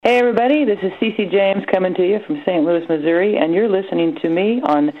Hey everybody, this is Cece James coming to you from St. Louis, Missouri, and you're listening to me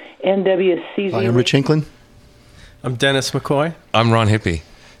on NWCZ. Hi, I'm Rich Hinklin. I'm Dennis McCoy. I'm Ron Hippie.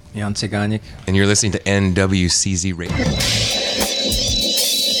 Jan Ciganik. And you're listening to NWCZ Radio.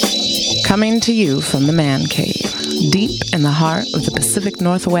 Coming to you from the Man Cave, deep in the heart of the Pacific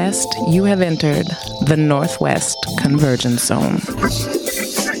Northwest, you have entered the Northwest Convergence Zone.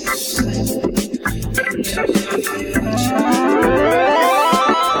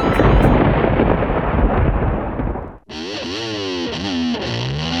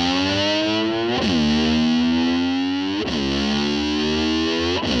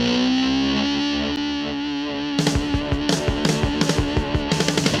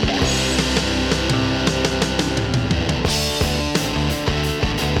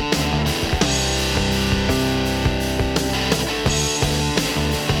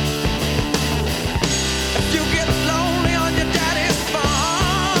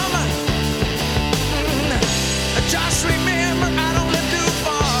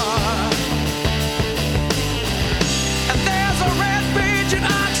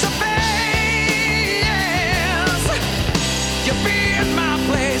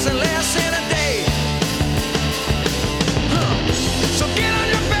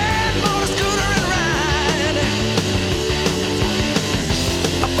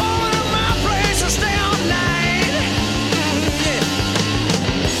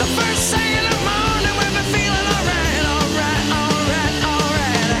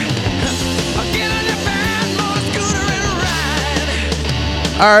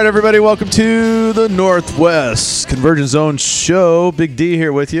 All right, everybody, welcome to the Northwest Convergence Zone show. Big D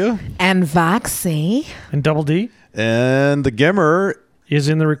here with you. And Voxy. And Double D. And the Gimmer is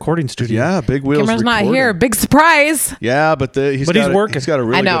in the recording studio. Yeah, Big Wheels Gimmer's recording. not here. Big surprise. Yeah, but he's working. He's got a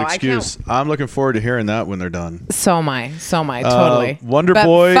really good I excuse. I'm looking forward to hearing that when they're done. So am I. Totally. Wonder but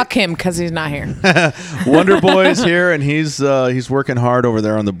Boy. Fuck him because he's not here. Wonder Boy is here, and he's working hard over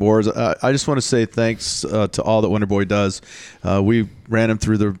there on the boards. I just want to say thanks to all that Wonder Boy does. We ran him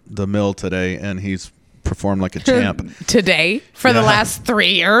through the mill today, and he's performed like a champ. Today? For the last 3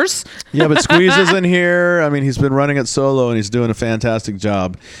 years? Yeah, but Squeeze isn't here. I mean, he's been running it solo, and he's doing a fantastic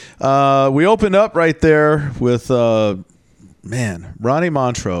job. We opened up right there with, Ronnie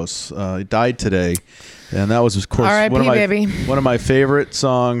Montrose. He died today. And that was, of course, one of my favorite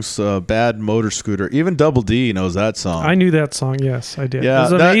songs, Bad Motor Scooter. Even Double D knows that song. I knew that song, yes, I did. Yeah, it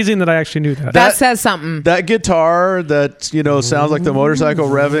was amazing that I actually knew that. That says something. That guitar that, sounds like the motorcycle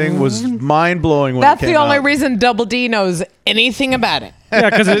revving was mind-blowing when That's it came the only out. reason Double D knows anything about it. Yeah,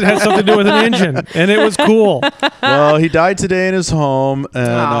 because it has something to do with an engine, and it was cool. Well, he died today in his home,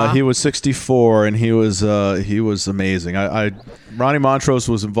 and he was 64, and he was amazing. Ronnie Montrose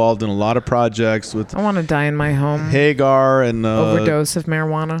was involved in a lot of projects with. I want to die in my home. Hagar and overdose of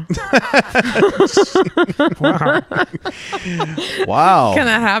marijuana. Wow. Can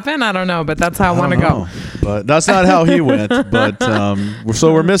that happen? I don't know, but that's how I want to go. But that's not how he went. But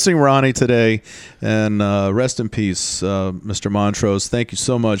so we're missing Ronnie today, and rest in peace, Mr. Montrose. Thank you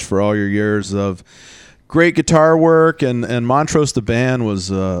so much for all your years of great guitar work, and Montrose the band was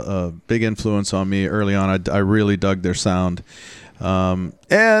a big influence on me early on. I really dug their sound. On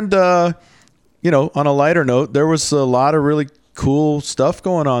a lighter note, there was a lot of really cool stuff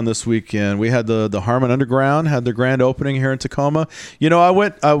going on this weekend. We had the Harmon Underground had their grand opening here in Tacoma. I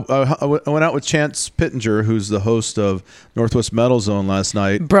went out with Chance Pittenger, who's the host of Northwest Metal Zone, last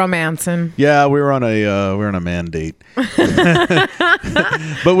night. Bromanson. Yeah, we were on a mandate.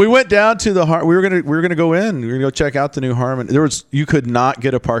 But we went down to we were gonna go in. We were gonna go check out the new Harmon. You could not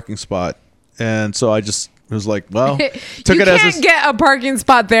get a parking spot, and so I just was like, well, took you it as can't get a parking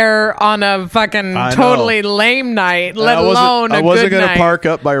spot there on a fucking totally lame night, let alone a good night. I wasn't going to park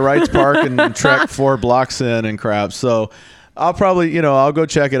up by Wrights Park and trek 4 blocks in and crap. So I'll probably, I'll go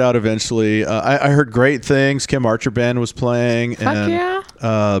check it out eventually. I heard great things. Kim Archer Band was playing.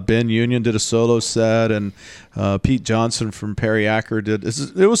 Ben Union did a solo set, and Pete Johnson from Perry Acker did.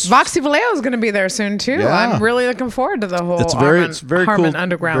 It was Voxy Vallejo is going to be there soon too. Yeah. I'm really looking forward to the whole it's very Harmon cool,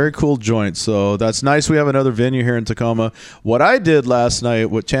 Underground. Very cool joint. So that's nice. We have another venue here in Tacoma. What I did last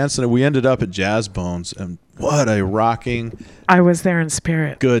night with Chance and we ended up at Jazz Bones, and what a rocking! I was there in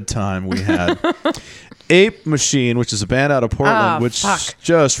spirit. Good time we had. Ape Machine, which is a band out of Portland, which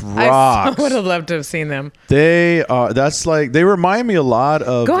just rocks. I would have loved to have seen them. They remind me a lot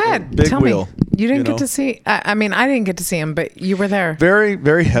of Go ahead, Big tell Wheel. Me. You didn't get to see. I mean, I didn't get to see him, but you were there. Very,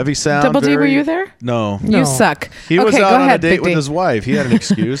 very heavy sound. Double D, were you there? No. You suck. He was out on a date with his wife. He had an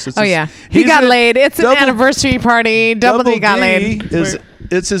excuse. He got laid. It's an anniversary party. Double D got laid.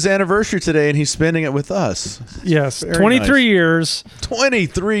 it's his anniversary today, and he's spending it with us. Yes, Very 23 nice. years.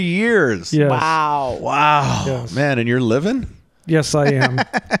 23 years. Yes. Wow. Wow. Yes. Man, and you're living? Yes, I am.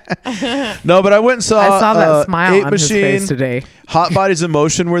 No, but I went and saw I saw that smile 8 on Machine. his face today. Hot Bodies in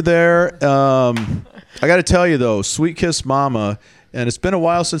Motion were there. I got to tell you, though, Sweet Kiss Mama, and it's been a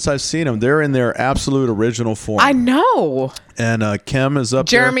while since I've seen them. They're in their absolute original form. I know. And Kim is up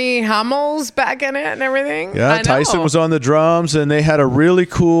Jeremy Hammel's back in it and everything. there. Yeah, Tyson was on the drums, and they had a really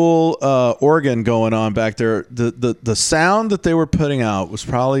cool organ going on back there. The sound that they were putting out was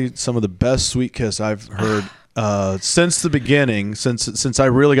probably some of the best Sweet Kiss I've heard since the beginning, since I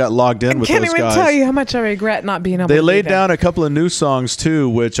really got logged in with those guys. I can't even tell you how much I regret not being able to They do laid that. down a couple of new songs too,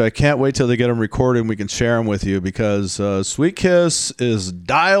 which I can't wait till they get them recorded and we can share them with you, because Sweet Kiss is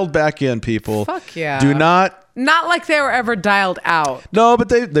dialed back in, people. Fuck yeah. Do not. Not like they were ever dialed out. No, but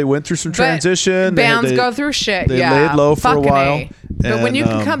they went through some transition. Bands go through shit. They yeah. laid low for a Fucking while. But when you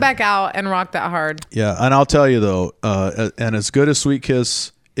can And, come back out and rock that hard. Yeah, and I'll tell you though, and as good as Sweet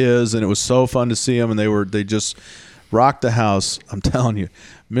Kiss is, and it was so fun to see them, and they just rocked the house. I'm telling you,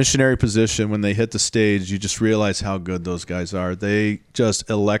 Missionary Position, when they hit the stage, you just realize how good those guys are. They just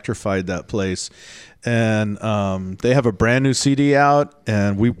electrified that place. And they have a brand new CD out,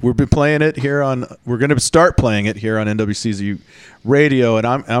 and we've been playing it here on. We're going to start playing it here on NWCZ Radio,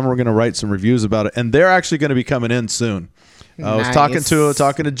 and we're going to write some reviews about it. And they're actually going to be coming in soon. I was talking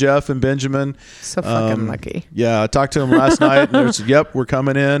to Jeff and Benjamin. So fucking lucky. Yeah, I talked to them last night, and they said, "Yep, we're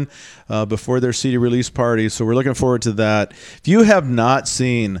coming in before their CD release party." So we're looking forward to that. If you have not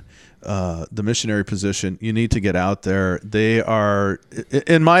seen the Missionary Position, you need to get out there. They are,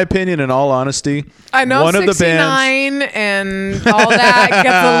 in my opinion, in all honesty, I know one of the bands. 69 and all that gets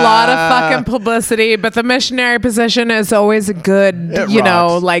a lot of fucking publicity, but the Missionary Position is always a good, It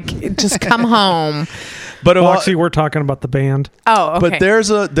know, rocks. like just come home. But Foxy, we're talking about the band. Oh, okay. But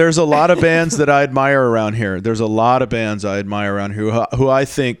there's a lot of bands that I admire around here. There's a lot of bands I admire around here who I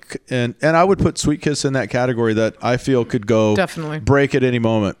think, and I would put Sweet Kiss in that category, that I feel could go Definitely. break at any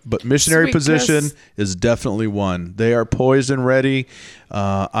moment. But Missionary Sweet Position Kiss. is definitely one. They are poised and ready.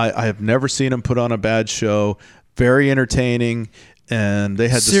 I have never seen them put on a bad show. Very entertaining, and they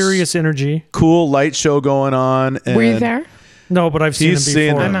had this Serious energy. cool light show going on. And Were you there? No, but I've seen He's him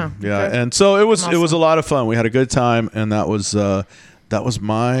seen before. them. I know. Yeah, Good. and so it was Awesome. a lot of fun. We had a good time, and that was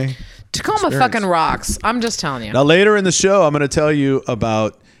my. Tacoma Experience. fucking rocks. I'm just telling you. Now later in the show, I'm going to tell you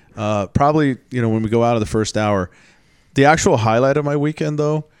about probably when we go out of the first hour. The actual highlight of my weekend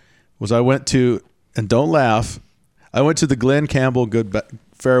though was I went to, and don't laugh, I went to the Glenn Campbell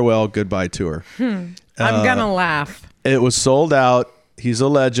Farewell Goodbye tour. I'm gonna laugh. It was sold out. He's a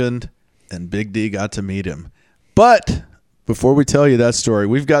legend, and Big D got to meet him. But before we tell you that story,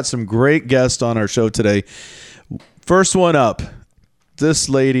 we've got some great guests on our show today. First one up, this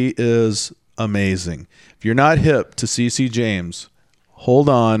lady is amazing. If you're not hip to CeCe James, hold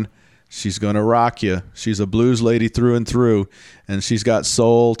on. She's going to rock you. She's a blues lady through and through, and she's got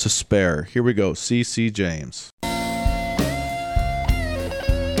soul to spare. Here we go, CeCe James.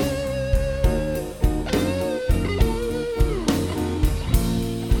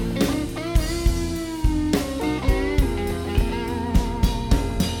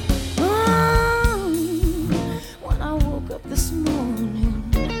 When I woke up this morning,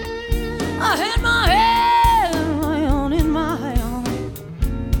 I had my head lying in my arms.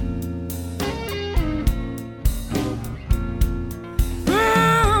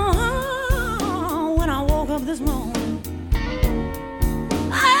 When I woke up this morning,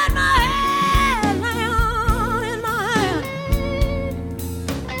 I had my head lying in my hand.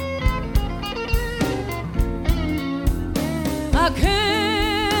 I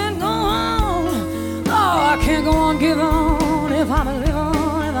can't go on. Oh, I can't go on giving on if I'm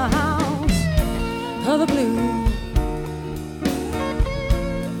living in the house of the blues.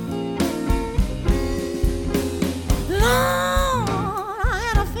 Lord, I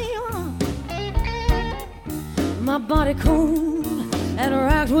had a fever, my body cold and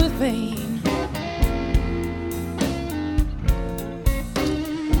racked with pain.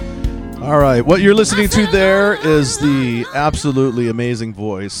 All right, what you're listening to there is the absolutely amazing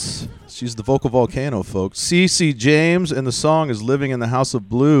voice. She's the vocal volcano, folks. CeCe James, and the song is Living in the House of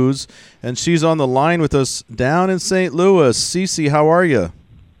Blues, and she's on the line with us down in St. Louis. CeCe, how are you?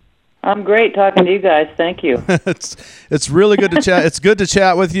 I'm great talking to you guys. Thank you. It's really good to chat. It's good to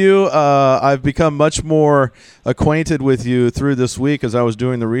chat with you. I've become much more acquainted with you through this week as I was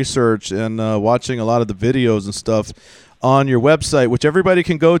doing the research and watching a lot of the videos and stuff on your website, which everybody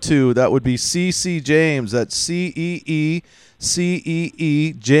can go to. That would be CeCe James. That's CeeCee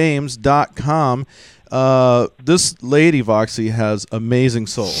James.com. This lady, Voxie, has amazing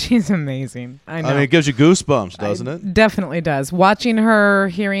soul. She's amazing. I know. I mean, it gives you goosebumps, doesn't it? Definitely does. Watching her,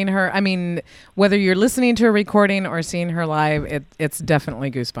 hearing her. I mean, whether you're listening to a recording or seeing her live, it's definitely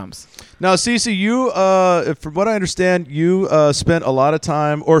goosebumps. Now, Cece, you, from what I understand, you spent a lot of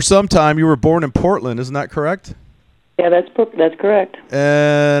time, or some time, you were born in Portland. Isn't that correct? Yeah, that's correct.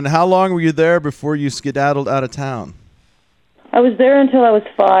 And how long were you there before you skedaddled out of town? I was there until I was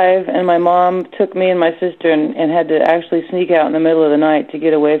 5, and my mom took me and my sister and had to actually sneak out in the middle of the night to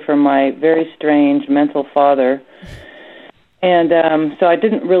get away from my very strange mental father. And so I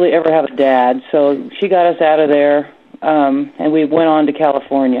didn't really ever have a dad, so she got us out of there, and we went on to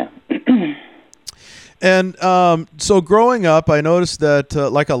California. And so growing up, I noticed that,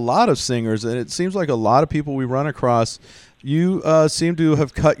 like a lot of singers, and it seems like a lot of people we run across, you seem to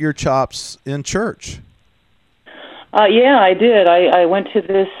have cut your chops in church. Yeah, I did. I went to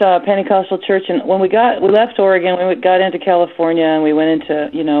this Pentecostal church, and when we left Oregon, we got into California, and we went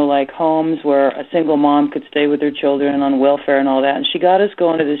into, like homes where a single mom could stay with her children on welfare and all that. And she got us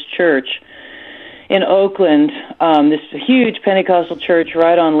going to this church in Oakland, this huge Pentecostal church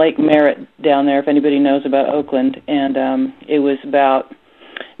right on Lake Merritt down there, if anybody knows about Oakland. And it was about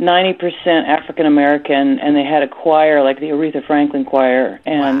 90% African American, and they had a choir like the Aretha Franklin choir.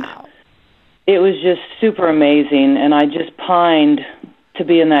 And wow. It was just super amazing, and I just pined to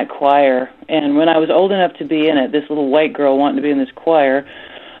be in that choir. And when I was old enough to be in it, this little white girl wanting to be in this choir,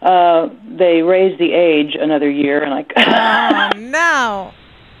 they raised the age another year, and oh, no.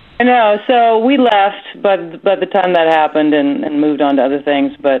 I know, so we left by the time that happened and moved on to other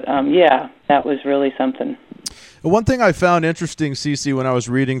things. But, yeah, that was really something. One thing I found interesting, Cece, when I was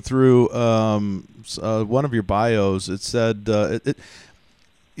reading through one of your bios, it said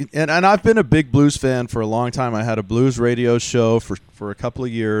and I've been a big blues fan for a long time. I had a blues radio show for a couple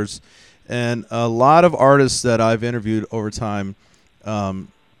of years, and a lot of artists that I've interviewed over time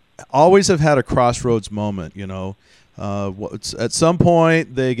always have had a crossroads moment, at some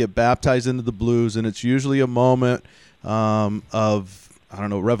point they get baptized into the blues, and it's usually a moment of, I don't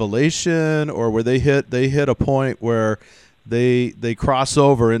know, revelation, or where they hit a point where they cross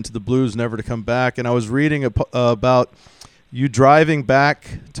over into the blues, never to come back. And I was reading about you driving back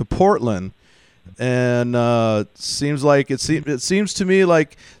to Portland, and it seems to me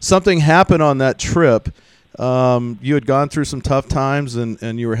like something happened on that trip. You had gone through some tough times,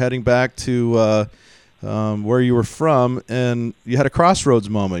 and you were heading back to where you were from, and you had a crossroads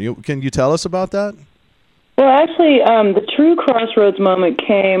moment. Can you tell us about that? Well, actually, the true crossroads moment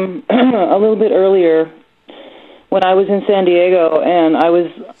came a little bit earlier when I was in San Diego, and I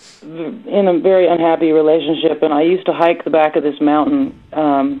was in a very unhappy relationship, and I used to hike the back of this mountain.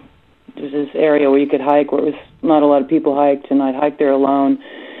 There's this area where you could hike where it was not a lot of people hiked, and I'd hike there alone.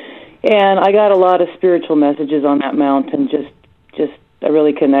 And I got a lot of spiritual messages on that mountain, just I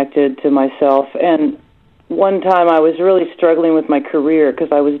really connected to myself. And one time I was really struggling with my career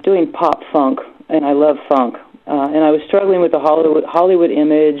because I was doing pop funk, and I love funk. And I was struggling with the Hollywood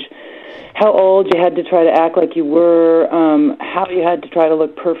image, how old you had to try to act like you were, how you had to try to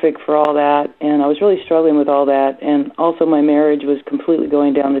look perfect for all that. And I was really struggling with all that. And also my marriage was completely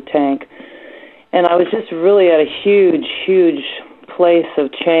going down the tank. And I was just really at a huge, huge place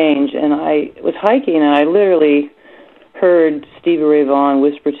of change. And I was hiking, and I literally heard Stevie Ray Vaughan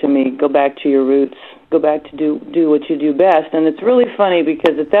whisper to me, "Go back to your roots. Go back to do what you do best." And it's really funny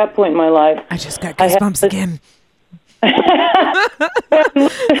because at that point in my life, I just got goosebumps again.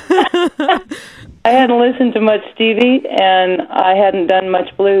 I hadn't listened to much Stevie, and I hadn't done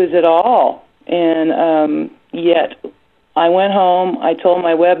much blues at all. And yet I went home. I told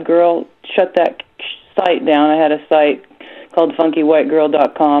my web girl, shut that site down. I had a site called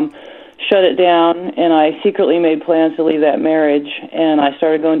FunkyWhiteGirl.com. Shut it down, and I secretly made plans to leave that marriage, and I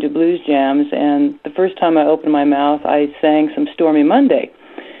started going to blues jams. And the first time I opened my mouth, I sang some Stormy Monday,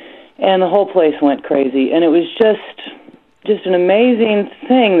 and the whole place went crazy. And it was just an amazing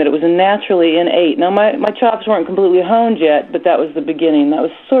thing that it was naturally innate. Now, my chops weren't completely honed yet, but that was the beginning. That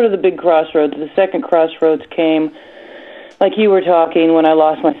was sort of the big crossroads. The second crossroads came, like you were talking, when I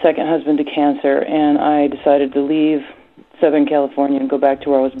lost my second husband to cancer, and I decided to leave Southern California and go back to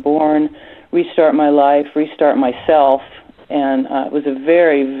where I was born, restart my life, restart myself. And it was a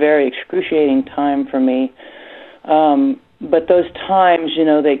very, very excruciating time for me. But those times,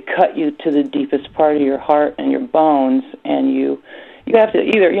 they cut you to the deepest part of your heart and your bones, and you have to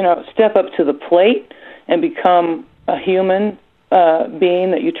either, step up to the plate and become a human being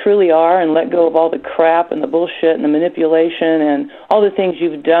that you truly are, and let go of all the crap and the bullshit and the manipulation and all the things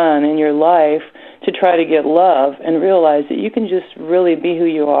you've done in your life to try to get love, and realize that you can just really be who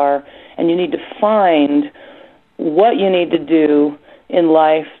you are and you need to find what you need to do in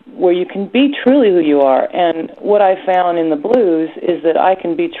life where you can be truly who you are. And what I found in the blues is that I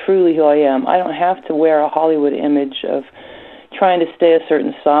can be truly who I am. I don't have to wear a Hollywood image of trying to stay a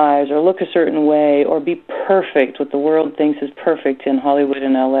certain size or look a certain way or be perfect, what the world thinks is perfect in Hollywood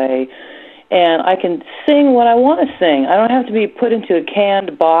and LA. And I can sing what I want to sing. I don't have to be put into a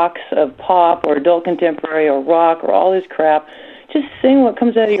canned box of pop or adult contemporary or rock or all this crap. Just sing what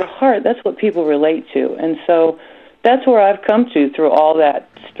comes out of your heart. That's what people relate to. And so that's where I've come to through all that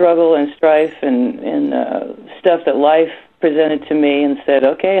struggle and strife and stuff that life presented to me and said,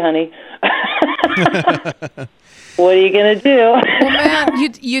 okay, honey, what are you going to do? Well, man,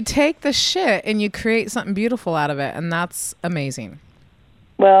 you take the shit and you create something beautiful out of it, and that's amazing.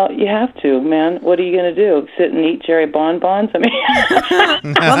 Well, you have to, man. What are you going to do? Sit and eat cherry bonbons? I mean,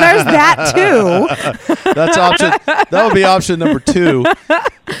 well, there's that too. That's option. That would be option number 2.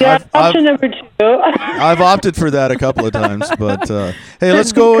 Yeah, option number 2. I've opted for that a couple of times, but hey,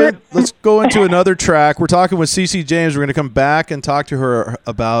 let's go into another track. We're talking with CeCe James. We're going to come back and talk to her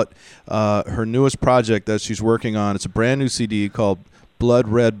about her newest project that she's working on. It's a brand new CD called Blood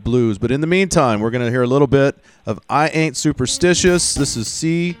Red Blues. But in the meantime, we're going to hear a little bit of I Ain't Superstitious. This is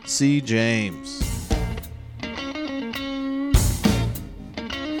CeCe James.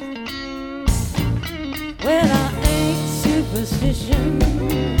 Well, I ain't superstition.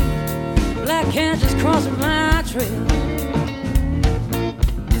 Black cat just crossing my trail.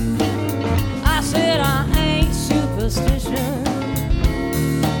 I said I ain't superstition.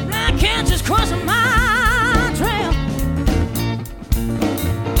 Black cat just crossing my trail.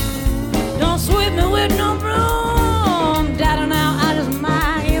 Don't sweep me with no broom. Daddy, now I just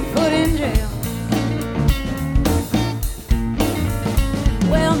might get put in jail.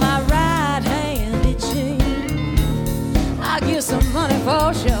 Well, my right hand itching. I get some money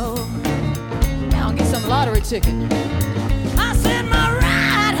for sure. Now I'll get some lottery ticket. I said my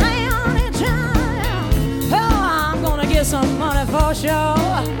right hand itching. Oh, I'm gonna get some money for sure.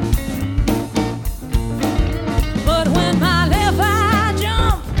 But when my left eye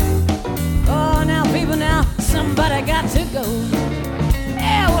jump, oh, now people, now somebody got to go.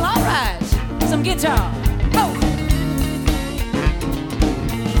 Yeah, well, all right, some guitar. Go.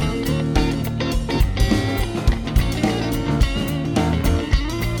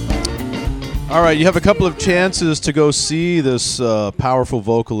 All right, you have a couple of chances to go see this powerful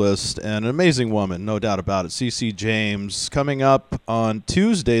vocalist and an amazing woman, no doubt about it, CeCe James, coming up on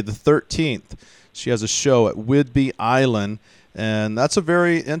Tuesday the 13th. She has a show at Whidbey Island, and that's a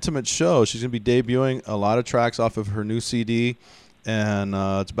very intimate show. She's going to be debuting a lot of tracks off of her new CD, and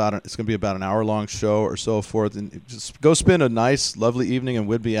it's going to be about an hour-long show or so forth. And just go spend a nice, lovely evening in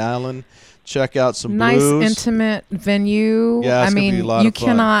Whidbey Island. Check out some blues. Nice, intimate venue. Yeah, it's I mean, gonna be a lot you of fun.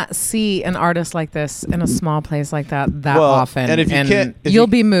 cannot see an artist like this in a small place like that Well, often. and if you can't- if you'll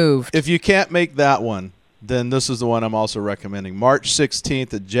you- be moved. If you can't make that one, then this is the one I'm also recommending. March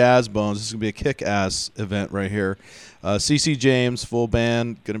 16th at Jazz Bones. This is going to be a kick-ass event right here. CeCe James, full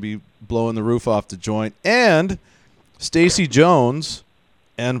band, going to be blowing the roof off the joint. And Stacy Jones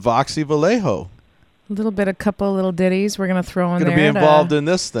and Voxy Vallejo. A little bit, a couple little ditties we're going to throw in there Going to be involved in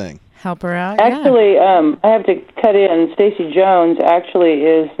this thing. help her out. Actually, I have to cut in. Stacy Jones actually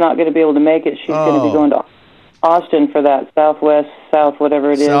is not going to be able to make it. She's going to be going to Austin for that South,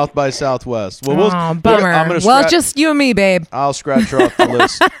 whatever it is. South by Southwest. Well, bummer. I'm gonna Well, just you and me, babe. I'll scratch her off the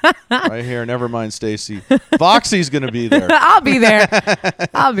list right here. Never mind, Stacy. Voxy's going to be there. I'll be there.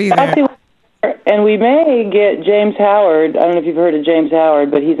 I'll be there. And we may get James Howard. I don't know if you've heard of James Howard,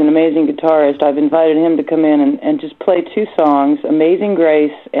 but he's an amazing guitarist. I've invited him to come in and just play two songs, Amazing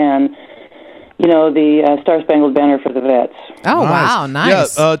Grace and, the Star Spangled Banner for the Vets. Oh, wow.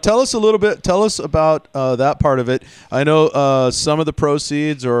 Nice. Yeah, tell us a little bit. Tell us about that part of it. I know some of the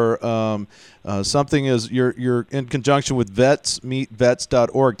proceeds or something is you're in conjunction with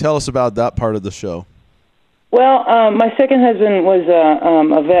vetsmeetvets.org. Tell us about that part of the show. Well, my second husband was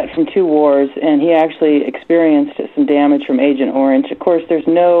a vet from 2 wars, and he actually experienced some damage from Agent Orange. Of course, there's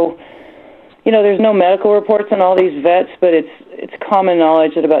no medical reports on all these vets, but it's common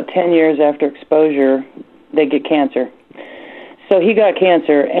knowledge that about 10 years after exposure, they get cancer. So he got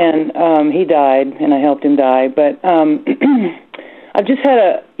cancer, and he died, and I helped him die. But I've just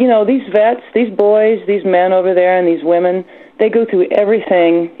had these vets, these boys, these men over there, and these women. They go through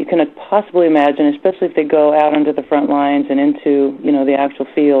everything you can possibly imagine, especially if they go out onto the front lines and into, the actual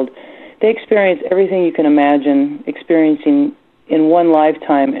field. They experience everything you can imagine experiencing in one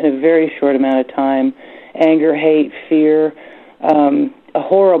lifetime in a very short amount of time. Anger, hate, fear, a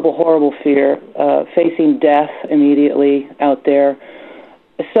horrible, horrible fear, facing death immediately out there.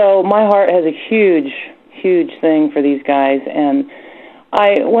 so my heart has a huge thing for these guys, and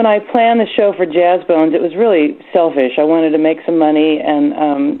when I planned the show for Jazz Bones, it was really selfish. I wanted to make some money, and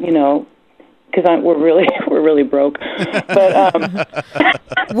because we're really broke. But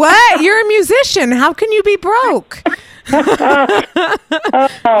what? You're a musician. How can you be broke?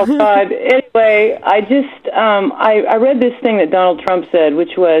 oh God. Anyway, I just I read this thing that Donald Trump said,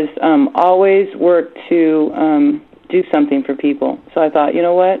 which was always work to do something for people. So I thought, you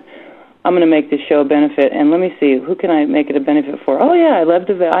know what? I'm going to make this show a benefit, and let me see, who can I make it a benefit for? Oh, yeah, I love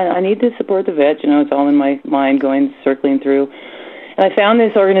the vet. I need to support the vets. It's all in my mind circling through. And I found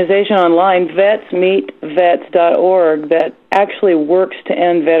this organization online, vetsmeetvets.org, that actually works to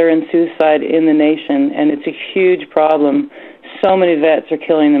end veteran suicide in the nation, and it's a huge problem. So many vets are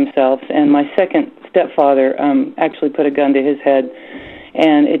killing themselves, and my second stepfather actually put a gun to his head,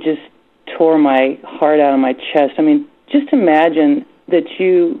 and it just tore my heart out of my chest. I mean, just imagine that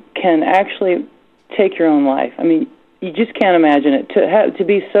you can actually take your own life. I mean, you just can't imagine it. To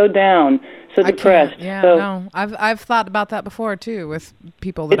be so down, so depressed. No. I've thought about that before too, with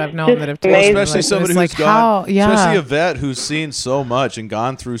people that I've known that have taken. Well, especially somebody who's gone, yeah. especially a vet who's seen so much and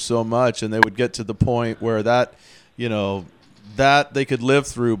gone through so much, and they would get to the point where that they could live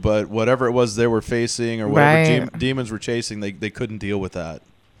through, but whatever it was they were facing or whatever demons were chasing, they couldn't deal with that.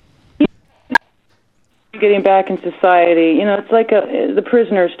 Getting back in society, it's like the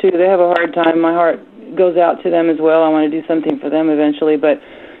prisoners too. They have a hard time. My heart goes out to them as well. I want to do something for them eventually. But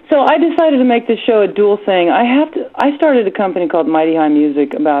so I decided to make this show a dual thing. I started a company called Mighty High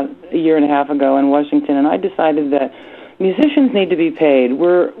Music about a year and a half ago in Washington, and I decided that musicians need to be paid.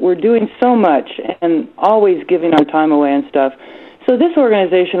 We're doing so much and always giving our time away and stuff. So this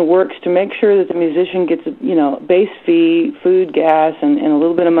organization works to make sure that the musician gets a base fee, food, gas, and a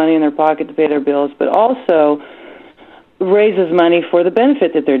little bit of money in their pocket to pay their bills, but also raises money for the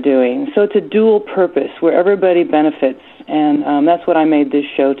benefit that they're doing. So it's a dual purpose where everybody benefits, and that's what I made this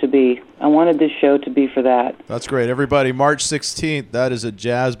show to be. I wanted this show to be for that. That's great. Everybody, March 16th, that is at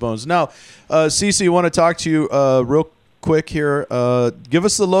Jazz Bones. Now, Cece, I want to talk to you real quick here. Give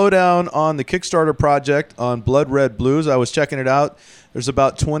us the lowdown on the Kickstarter project on Blood Red Blues. I was checking it out. There's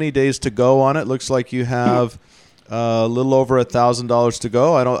about 20 days to go on it. Looks like you have a little over $1,000 to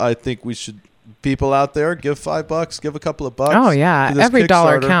go. I think we should, people out there, give $5, give a couple of bucks. Oh yeah, every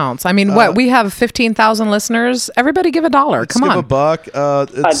dollar counts. I mean, we have 15,000 listeners. Everybody give $1. Come on, give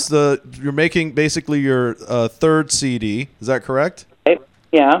 $1. You're making basically your third CD. Is that correct?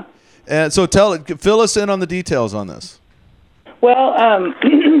 Yeah. And so fill us in on the details on this. Well,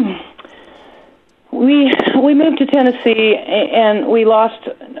 we moved to Tennessee, and we lost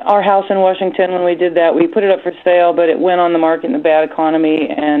our house in Washington when we did that. We put it up for sale, but it went on the market in a bad economy,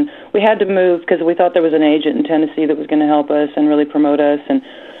 and we had to move because we thought there was an agent in Tennessee that was going to help us and really promote us. And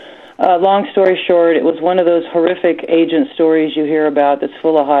long story short, it was one of those horrific agent stories you hear about that's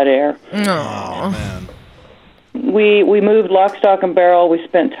full of hot air. Oh, man. We moved lock, stock, and barrel. We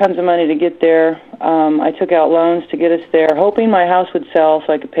spent tons of money to get there. I took out loans to get us there, hoping my house would sell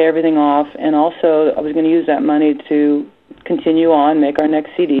so I could pay everything off, and also I was going to use that money to continue on, make our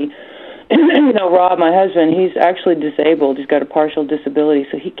next CD. Rob, my husband, he's actually disabled. He's got a partial disability,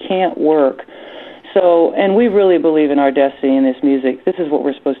 so he can't work. So, and we really believe in our destiny in this music. This is what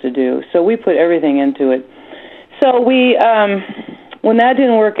we're supposed to do. So we put everything into it. So when that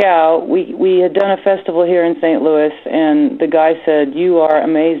didn't work out, we had done a festival here in St. Louis, and the guy said, "You are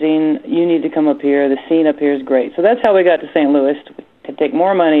amazing. You need to come up here. The scene up here is great." So that's how we got to St. Louis, to take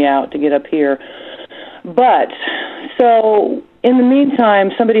more money out to get up here. But, so in the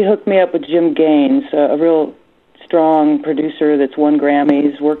meantime, somebody hooked me up with Jim Gaines, a real strong producer that's won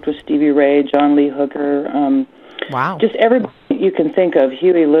Grammys, worked with Stevie Ray, John Lee Hooker. Wow. Just everybody you can think of,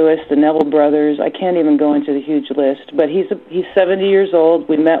 Huey Lewis, the Neville Brothers. I can't even go into the huge list. But he's 70 years old.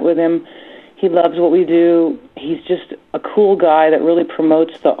 We met with him. He loves what we do. He's just a cool guy that really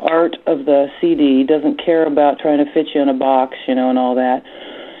promotes the art of the CD. He doesn't care about trying to fit you in a box, and all that.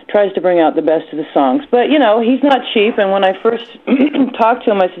 Tries to bring out the best of the songs. But, he's not cheap. And when I first talked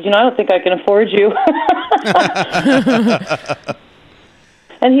to him, I said, I don't think I can afford you.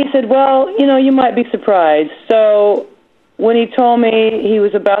 And he said, well, you might be surprised. So when he told me he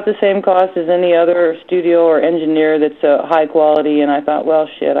was about the same cost as any other studio or engineer that's high quality, and I thought, well,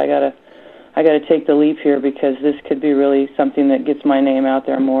 shit, I gotta take the leap here because this could be really something that gets my name out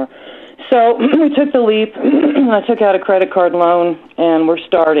there more. So we took the leap. I took out a credit card loan, and we're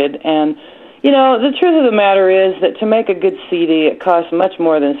started. And the truth of the matter is that to make a good CD, it costs much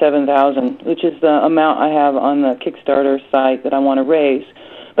more than $7,000, which is the amount I have on the Kickstarter site that I want to raise.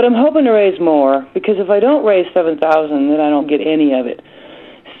 But I'm hoping to raise more, because if I don't raise $7,000, then I don't get any of it.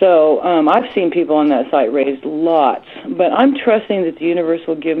 So I've seen people on that site raise lots, but I'm trusting that the universe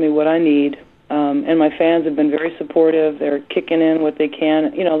will give me what I need. And my fans have been very supportive. They're kicking in what they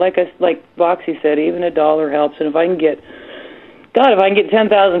can. You know, like Voxy said, even $1 helps. And if I can get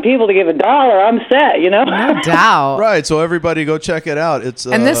 10,000 people to give $1, I'm set, you know? No doubt. Right, so everybody go check it out. It's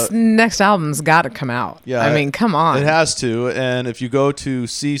And this next album's got to come out. Yeah, I mean, come on. It has to. And if you go to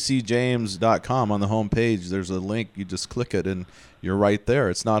ccjames.com on the homepage, there's a link. You just click it, and you're right there.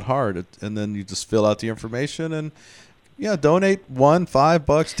 It's not hard. And then you just fill out the information and, yeah, donate $1, $5,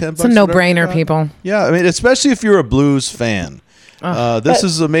 $10. It's a no-brainer, people. Yeah, I mean, especially if you're a blues fan. This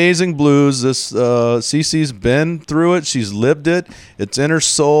is amazing blues. This Cece's been through it. She's lived it. It's in her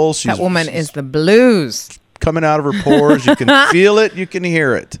soul. That woman is the blues. Coming out of her pores. You can feel it. You can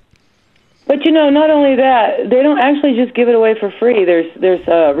hear it. But, you know, not only that, they don't actually just give it away for free. There's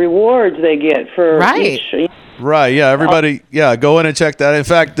rewards they get for each. Right, yeah, everybody, go in and check that. In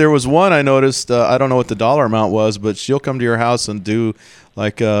fact, there was one I noticed, I don't know what the dollar amount was, but she'll come to your house and do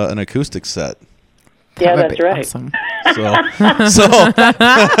like an acoustic set. Yeah, that's right. Awesome. So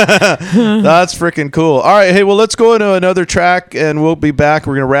that's freaking cool. All right, hey, well, let's go into another track, and we'll be back.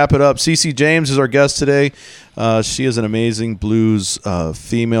 We're going to wrap it up. Cece James is our guest today. She is an amazing blues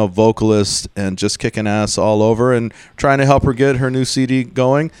female vocalist and just kicking ass all over and trying to help her get her new CD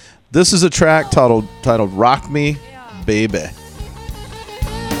going. This is a track titled Rock Me, Baby.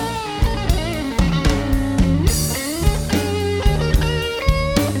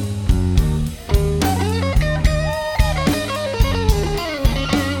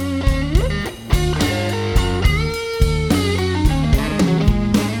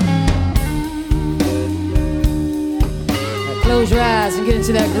 Close your eyes and get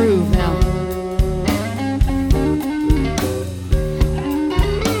into that groove now.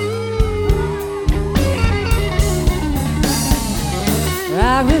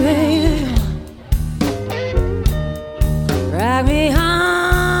 Rock me, baby. Rock me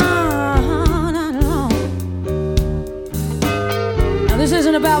on and on. Now this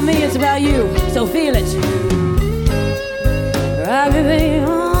isn't about me, it's about you. So feel it. Rock me, baby.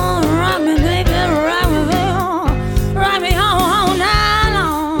 Rock me, baby. Rock me, baby. Rock me on and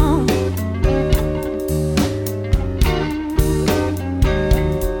on.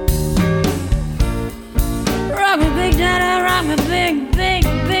 Rock me, big daddy. Rock me, big daddy.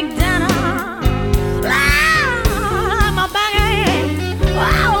 Ah, my back ain't.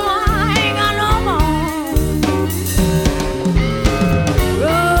 Oh, I ain't got no more.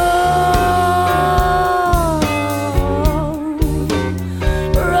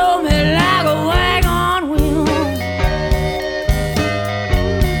 Roll me like a wagon wheel.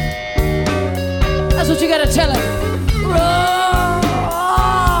 That's what you gotta tell it.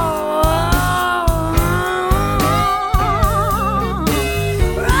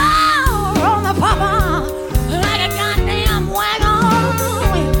 Roll the papa like a goddamn wagon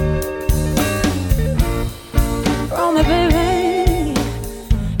wheel. Roll me, baby.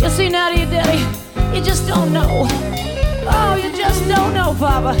 You see, now, you daddy, you just don't know. Oh, you just don't know,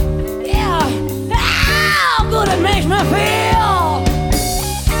 Papa. Yeah. How good it makes me feel.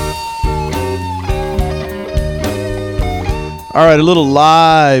 All right, a little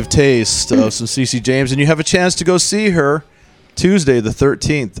live taste of some Cece James, and you have a chance to go see her Tuesday the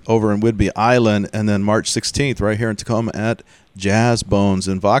 13th over in Whidbey Island, and then March 16th right here in Tacoma at Jazz Bones.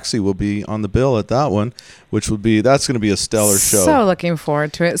 And Voxy will be on the bill at that one, that's going to be a stellar show. So looking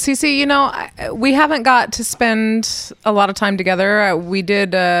forward to it. Cece, you know, we haven't got to spend a lot of time together. We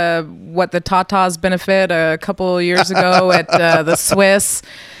did the Tatas benefit a couple of years ago at the Swiss.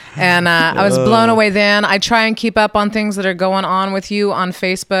 And I was blown away then. I try and keep up on things that are going on with you on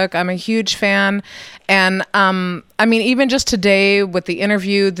Facebook. I'm a huge fan. And I mean, even just today with the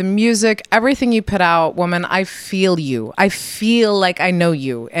interview, the music, everything you put out, woman, I feel you. I feel like I know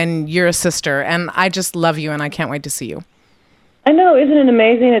you and you're a sister. And I just love you and I can't wait to see you. I know, isn't it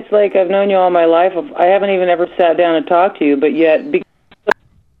amazing? It's like I've known you all my life. I haven't even ever sat down and talked to you, but yet because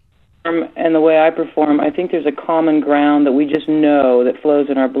and the way I perform, I think there's a common ground that we just know that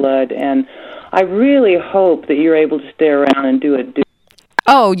flows in our blood, and I really hope that you're able to stay around and do it.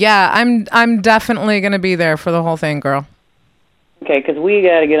 Oh yeah, I'm definitely going to be there for the whole thing, girl. Okay, because we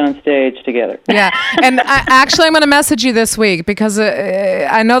got to get on stage together. Yeah, and I'm going to message you this week because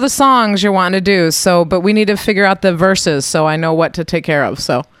I know the songs you're wanting to do. But we need to figure out the verses so I know what to take care of.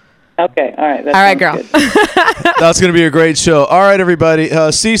 So. Okay, all right. That All right, sounds girl. good. That's going to be a great show. All right, everybody.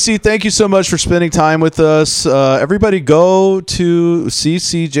 Cece, thank you so much for spending time with us. Everybody go to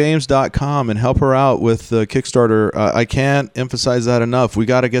ccjames.com and help her out with the Kickstarter. I can't emphasize that enough. We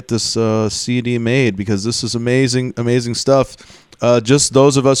got to get this CD made because this is amazing, amazing stuff. Just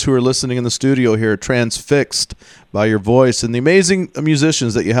those of us who are listening in the studio here, transfixed by your voice and the amazing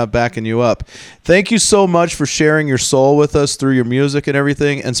musicians that you have backing you up. Thank you so much for sharing your soul with us through your music and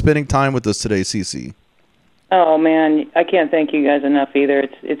everything and spending time with us today, Cece. Oh, man, I can't thank you guys enough either.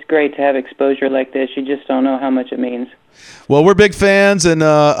 It's great to have exposure like this. You just don't know how much it means. Well, we're big fans, and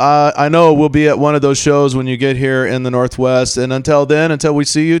I know we'll be at one of those shows when you get here in the Northwest. And until then, until we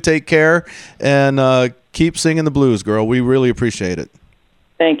see you, take care and keep singing the blues, girl. We really appreciate it.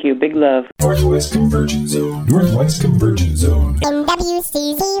 Thank you. Big love. Northwest Convergence Zone. Northwest Convergence Zone.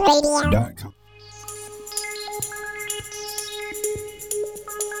 NWCZRadio.com.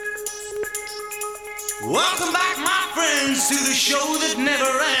 Welcome back, my friends, to the show that never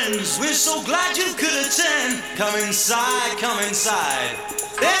ends. We're so glad you could attend. Come inside, come inside.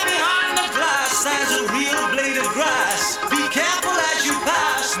 There behind the glass stands a real blade of grass. Be careful as you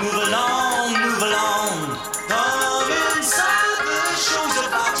pass. Move along, move along. Come inside, the show's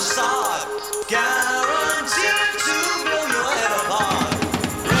about to start. Guaranteed to blow your head apart.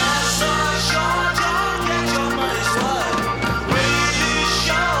 Rest assured, you'll get your money's worth. Great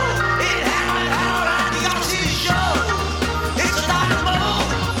show, it happened, all right. You gotta see the show. It's a dynamo.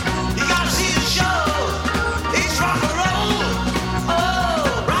 You gotta see the show. It's rock and roll.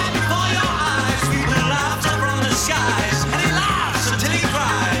 Oh, right before your eyes, people laughed up from the skies, and he laughs until he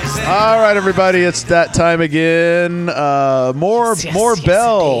cries. All right, everybody, it's that time again. More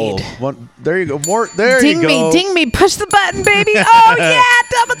bell. indeed. There you go. There Ding you go. me, ding me. Push the button, baby. Oh, yeah,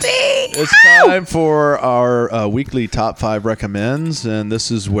 double D. It's time for our weekly top 5 recommends, and this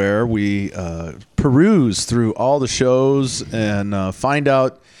is where we peruse through all the shows and find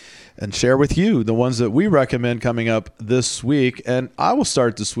out and share with you the ones that we recommend coming up this week. And I will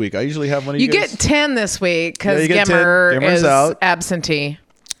start this week. I usually have one of you You guys. get 10 this week because you get 10. Gemmer Gemmer's is out. absentee.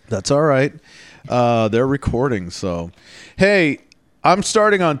 That's all right. They're recording, so hey, I'm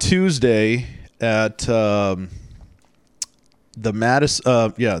starting on Tuesday at the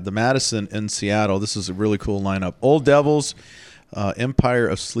Madison in Seattle. This is a really cool lineup. Old Devils, Empire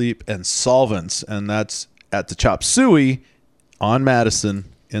of Sleep, and Solvents, and that's at the Chop Suey on Madison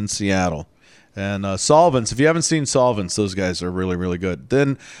in Seattle. And Solvents, if you haven't seen Solvents, those guys are really, really good.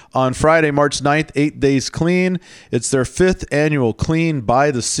 Then on Friday, March 9th, 8 Days Clean. It's their 5th annual Clean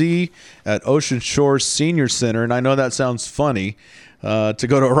by the Sea at Ocean Shores Senior Center. And I know that sounds funny to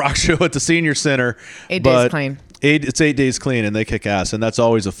go to a rock show at the Senior Center. 8 Days Clean. It's 8 Days Clean, and they kick ass, and that's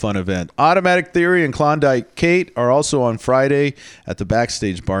always a fun event. Automatic Theory and Klondike Kate are also on Friday at the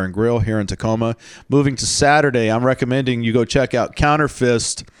Backstage Bar and Grill here in Tacoma. Moving to Saturday, I'm recommending you go check out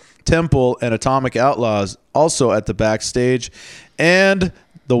Counterfist, Temple, and Atomic Outlaws, also at the Backstage. And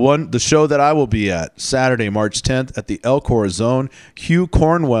the show that I will be at Saturday, March 10th at the Elcor Zone, Hugh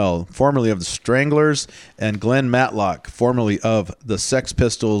Cornwell, formerly of the Stranglers, and Glenn Matlock, formerly of the Sex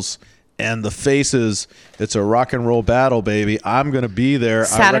Pistols and the Faces. It's a rock and roll battle, baby. I'm going to be there.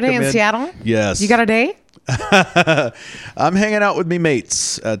 Saturday in Seattle? Yes. You got a date? I'm hanging out with me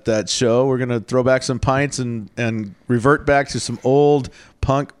mates at that show. We're going to throw back some pints and revert back to some old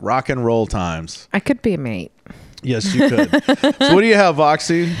punk rock and roll times. I could be a mate. Yes, you could. So what do you have,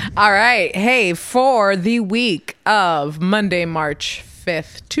 Voxy? All right. Hey, for the week of Monday, March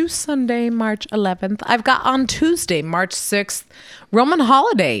 5th to Sunday, March 11th, I've got on Tuesday, March 6th, Roman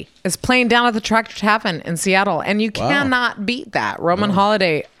Holiday is playing down at the Tractor Tavern in Seattle, and you cannot beat that. Roman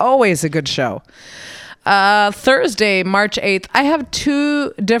Holiday, always a good show. Thursday, March 8th, I have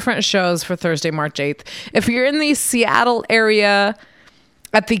 2 different shows for Thursday, March 8th. If you're in the Seattle area,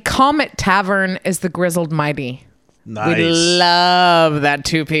 at the Comet Tavern is the Grizzled Mighty. Nice. We love that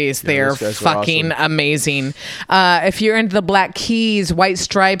 2-piece. They're those guys are fucking amazing. If you're into the Black Keys, White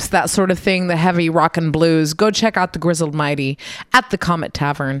Stripes, that sort of thing, the heavy rock and blues, go check out the Grizzled Mighty at the Comet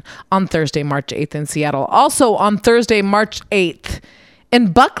Tavern on Thursday, March 8th in Seattle. Also on Thursday, March 8th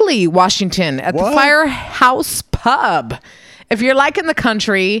in Buckley, Washington at the Firehouse Pub. If you're liking the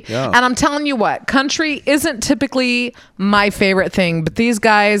country, and I'm telling you what, country isn't typically my favorite thing, but these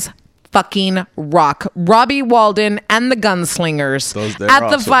guys fucking rock. Robbie Walden and the Gunslingers at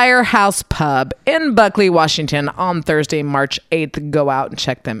the Firehouse Pub in Buckley, Washington on Thursday, March 8th. Go out and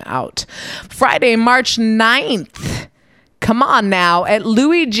check them out. Friday, March 9th. Come on now, at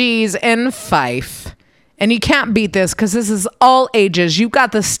Louis G's in Fife. And you can't beat this because this is all ages. You've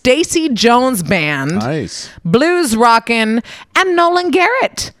got the Stacy Jones Band, Nice. Blues Rockin', and Nolan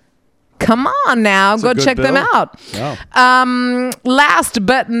Garrett. Come on now, It's a go good check them bill. out. Yeah. Last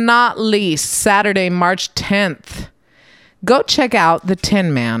but not least, Saturday, March 10th. Go check out the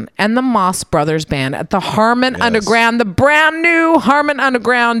Tin Man and the Moss Brothers Band at the Harmon Underground, the brand new Harmon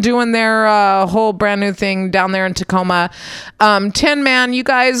Underground, doing their whole brand new thing down there in Tacoma. Tin Man, you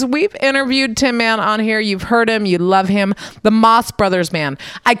guys, we've interviewed Tin Man on here. You've heard him. You love him. The Moss Brothers Band.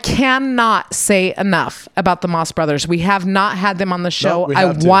 I cannot say enough about the Moss Brothers. We have not had them on the show. we I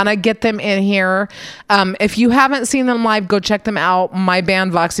have to. want to get them in here. If you haven't seen them live, go check them out. My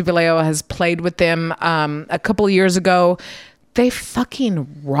band, Voxy Vallejo, has played with them a couple of years ago. They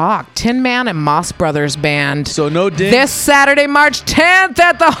fucking rock. Tin Man and Moss Brothers Band. So no ding. This Saturday, March 10th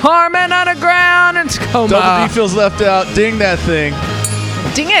at the Harmon Underground in Tacoma. Double D feels left out. Ding that thing.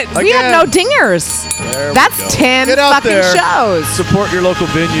 Ding it. We have no dingers. There we That's go. 10 Get out fucking there. shows. Support your local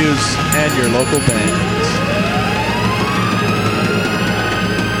venues and your local bands.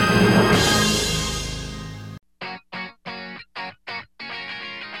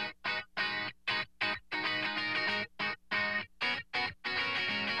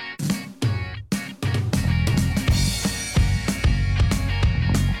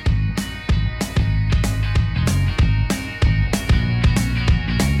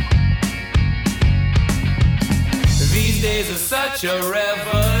 These days are such a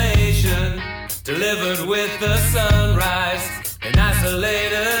revelation, delivered with the sunrise in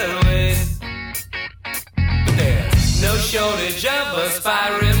isolated ways. But there's no shortage of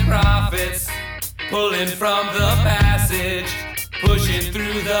aspiring prophets, pulling from the passage, pushing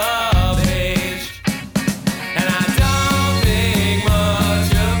through the page. And I don't think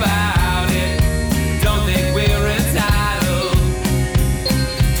much about it, don't think we're entitled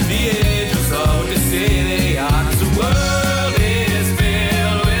to the angels or to say they are. 'Cause the world is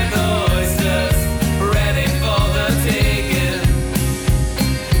filled with oysters, ready for the taking.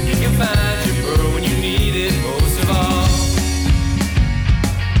 You can find your pearl when you need it most of all.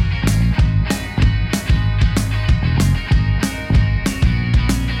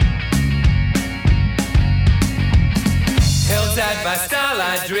 Held tight by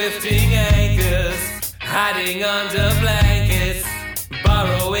starlight drifting anchors, hiding under blankets,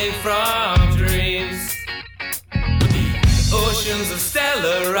 borrowing from dreams. The oceans of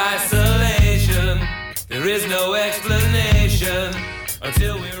stellar isolation, there is no explanation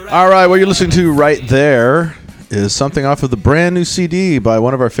until we're All right, what you're listening to right there is something off of the brand new CD by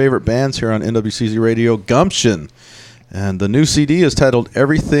one of our favorite bands here on NWCZ Radio, Gumshen. And the new CD is titled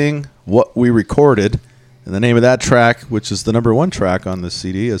Everything What We Recorded. And the name of that track, which is the number one track on this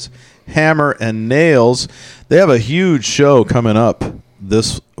CD, is Hammer and Nails. They have a huge show coming up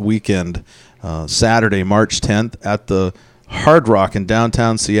this weekend, Saturday, March 10th, at the Hard Rock in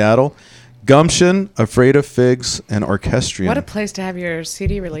downtown Seattle. Gumshen, Afraid of Figs, and Orchestrion. What a place to have your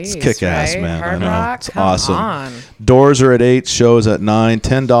CD released. It's kick-ass, right? man. Hard I know. Rock? It's Come awesome. on. Doors are at 8, shows at 9,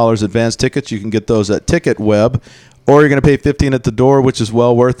 $10 advance tickets. You can get those at TicketWeb, or you're going to pay $15 at the door, which is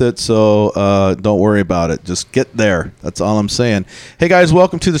well worth it, so don't worry about it. Just get there. That's all I'm saying. Hey, guys,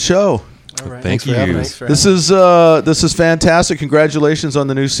 welcome to the show. All right. Thank you. This is fantastic. Congratulations on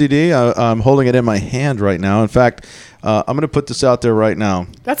the new CD. I'm holding it in my hand right now. In fact, I'm going to put this out there right now.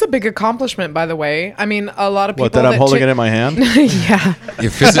 That's a big accomplishment, by the way. I mean, a lot of people. What, that I'm holding it in my hand? Yeah.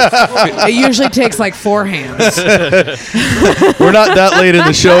 It usually takes like 4 hands. We're not that late in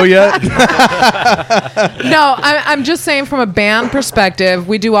the show yet. No, I'm just saying from a band perspective,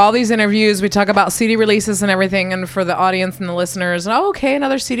 we do all these interviews. We talk about CD releases and everything, and for the audience and the listeners, oh, okay,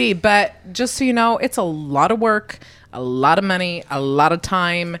 another CD. But just so you know, it's a lot of work, a lot of money, a lot of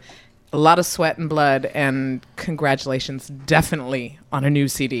time, a lot of sweat and blood, and congratulations, definitely, on a new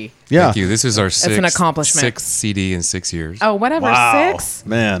CD. Yeah. Thank you. This is our an accomplishment. sixth CD in 6 years. Oh, whatever, Wow. 6?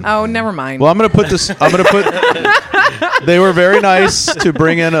 Man. Oh, never mind. Well, I'm going to put this. They were very nice to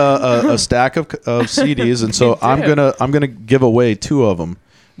bring in a stack of CDs, and so I'm gonna give away 2 of them.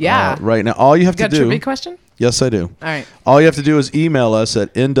 Yeah. Right now, all you have You got to a do. trivia question? Yes, I do. All right. All you have to do is email us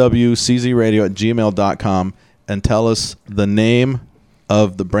at nwczradio@gmail.com and tell us the name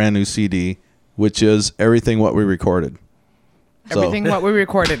of the brand new CD, which is Everything What We Recorded. Everything what we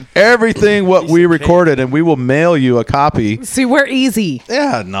recorded. Everything what we recorded, and we will mail you a copy. See, we're easy.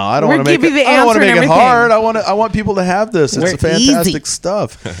 Yeah, no, I don't We'll want to make give you it. the I don't want to answer make and it hard. everything. I want people to have this. We're It's fantastic easy.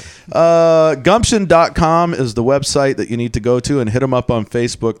 stuff. Gumshen.com is the website that you need to go to, and hit them up on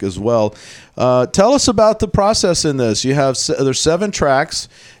Facebook as well. Tell us about the process in this. You have there's 7 tracks,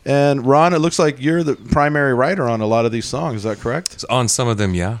 and Ron, it looks like you're the primary writer on a lot of these songs. Is that correct? On some of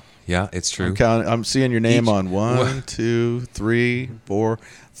them, yeah. Yeah, it's true. I'm seeing your name Each- on 1, 2, 3, 4,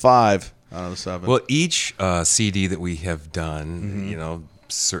 5 out of the 7. Well, each CD that we have done,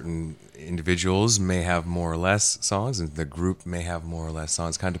 certain individuals may have more or less songs, and the group may have more or less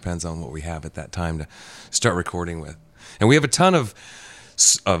songs. Kind of depends on what we have at that time to start recording with. And we have a ton of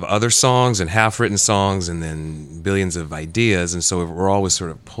other songs and half-written songs, and then billions of ideas, and so we're always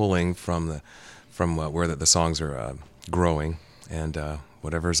sort of pulling from where the songs are growing, and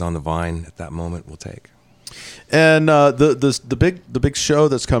whatever's on the vine at that moment we'll take. And the big show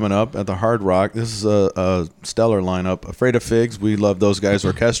that's coming up at the Hard Rock. This is a stellar lineup. Afraid of Figs, we love those guys.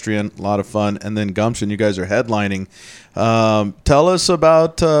 Orchestrion, a lot of fun. And then Gumshen, you guys are headlining. Tell us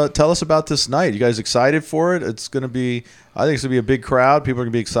about this night. You guys excited for it? It's going to be. I think it's going to be a big crowd. People are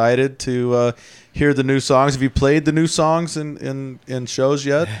going to be excited to hear the new songs. Have you played the new songs in shows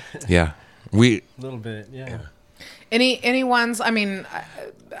yet? Yeah, a little bit. Yeah. Any ones? I mean,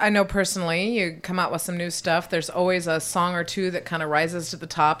 I know personally, you come out with some new stuff. There's always a song or two that kind of rises to the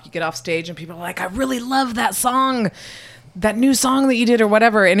top. You get off stage and people are like, "I really love that song, that new song that you did," or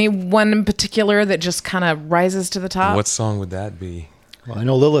whatever. Any one in particular that just kind of rises to the top? What song would that be? Well, I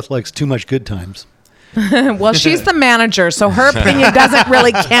know Lilith likes Too Much Good Times. Well, she's the manager, so her opinion doesn't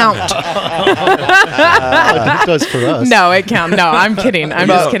really count. It does for us. No, it counts. No, I'm kidding. I'm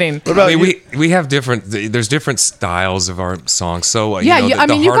just kidding. I mean, we have there's different styles of our songs. So yeah, you know, I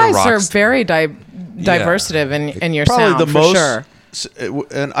mean, you guys are rocks, very diversive in your Probably sound, the for most, sure.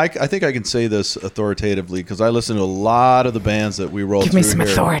 And I think I can say this authoritatively because I listen to a lot of the bands that we roll Give through me some here.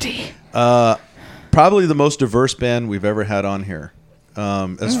 authority. Probably the most diverse band we've ever had on here,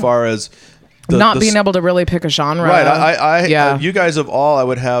 as far as being able to really pick a genre. Right. Yeah. You guys of all, I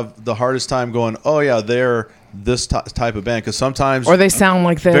would have the hardest time going, oh, yeah, they're this type of band. Because sometimes... Or they sound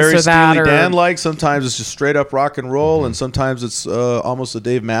like this very or that. Steely Dan-like. Sometimes it's just straight up rock and roll. And sometimes it's almost a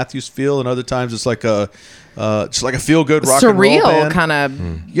Dave Matthews feel. And other times it's like just like a feel-good rock and roll band. Surreal kind of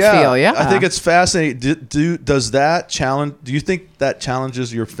feel, yeah. I think it's fascinating. Does that challenge... Do you think that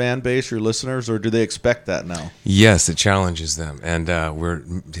challenges your fan base, your listeners, or do they expect that now? Yes, it challenges them. And we're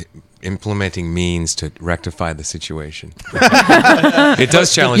implementing means to rectify the situation. It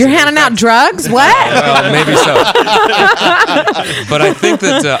does challenge. You're handing out drugs? What? Well, maybe so. But I think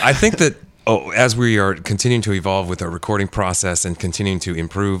that as we are continuing to evolve with our recording process and continuing to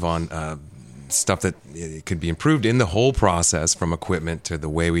improve on stuff that it could be improved in the whole process, from equipment to the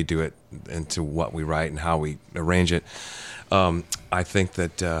way we do it and to what we write and how we arrange it, I think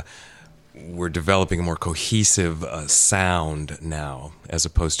that we're developing a more cohesive sound now, as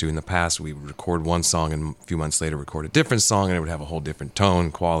opposed to in the past we would record one song and a few months later record a different song and it would have a whole different tone,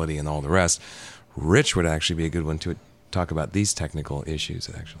 quality, and all the rest. Rich would actually be a good one to talk about these technical issues,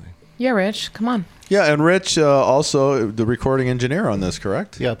 actually. Yeah, Rich, come on. Yeah, and Rich also the recording engineer on this,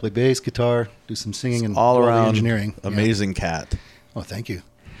 correct? Yeah, I play bass, guitar, do some singing, and all around engineering. Amazing cat. Oh, thank you.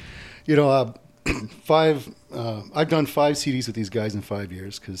 You know, I've done 5 CDs with these guys in 5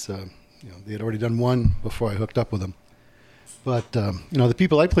 years because they had already done one before I hooked up with them. But the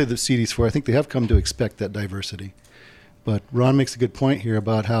people I play the CDs for, I think they have come to expect that diversity. But Ron makes a good point here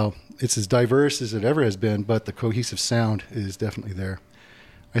about how it's as diverse as it ever has been, but the cohesive sound is definitely there.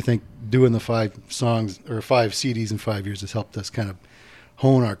 I think doing the 5 songs or 5 CDs in 5 years has helped us kind of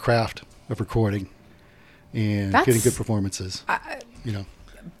hone our craft of recording and getting good performances.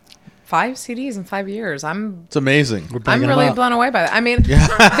 5 CDs in 5 years. It's amazing. I'm really blown away by that. I mean,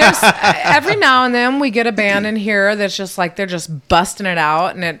 there's every now and then we get a band in here that's just like they're just busting it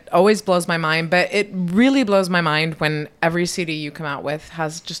out, and it always blows my mind. But it really blows my mind when every CD you come out with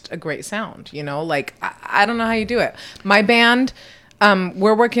has just a great sound. Like I don't know how you do it. My band.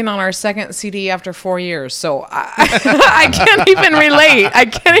 We're working on our second CD after 4 years, so I can't even relate. I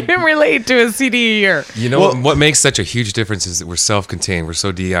can't even relate to a CD a year. What makes such a huge difference is that we're self-contained. We're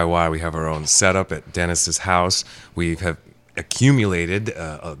so DIY. We have our own setup at Dennis's house. We have accumulated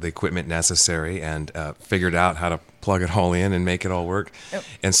the equipment necessary and figured out how to plug it all in and make it all work. Yep.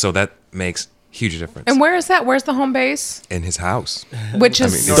 And so that makes huge difference. And where is that? Where's the home base? In his house. Which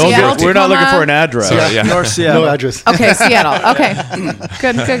is Seattle, we're not looking for an address. North Seattle. No address. Okay, Seattle. Okay.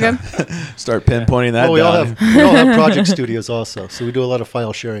 Good. Start pinpointing that. We all have project studios also, so we do a lot of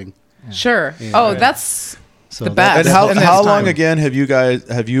file sharing. Sure. And, that's the best. And how long again have you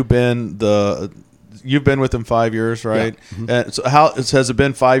been you've been with them 5 years, right? Yeah. Mm-hmm. And so has it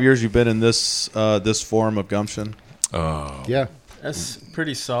been 5 years you've been in this form of Gumshen? Oh. Yeah. That's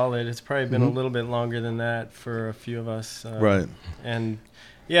pretty solid. It's probably been a little bit longer than that for a few of us. Right. And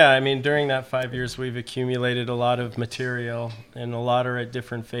yeah, I mean, during that 5 years, we've accumulated a lot of material, and a lot are at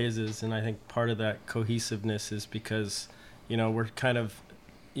different phases. And I think part of that cohesiveness is because, we're kind of,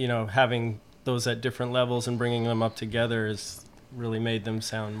 having those at different levels and bringing them up together has really made them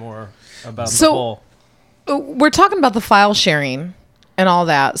sound more about the whole. We're talking about the file sharing. and all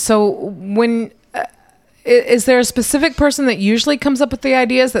that. So when is there a specific person that usually comes up with the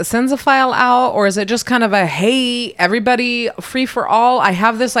ideas that sends a file out, or is it just kind of a, hey, everybody, free for all, I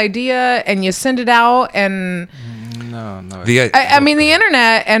have this idea, and you send it out? And no. I mean, the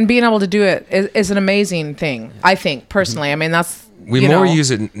internet and being able to do it is an amazing thing, I think, personally. I mean, that's... We more use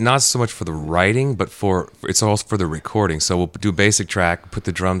it not so much for the writing, but it's also for the recording. So we'll do a basic track, put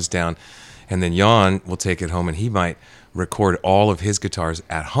the drums down, and then Jan will take it home, and he might record all of his guitars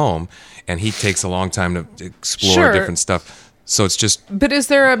at home, and he takes a long time to explore different stuff. So it's just... But is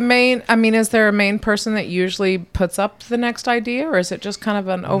there a main person that usually puts up the next idea, or is it just kind of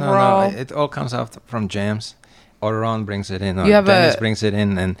an overall... No, it all comes out from jams. Or Ron brings it in, or you have Dennis brings it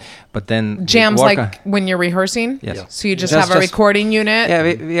in, but then... Jams like when you're rehearsing? Yes. Yeah. So you just have a recording unit? Yeah,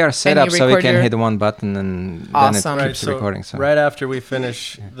 we are set up so we can hit one button and awesome. then it keeps recording. So. Right after we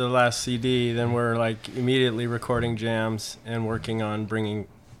finish the last CD, then we're like immediately recording jams and working on bringing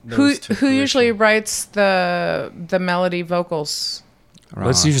those to Who fruition. usually writes the melody vocals? Well,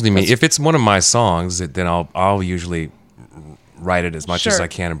 it's usually me. If it's one of my songs, then I'll usually write it as much as I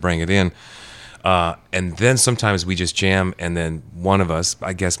can and bring it in. And then sometimes we just jam, and then one of us,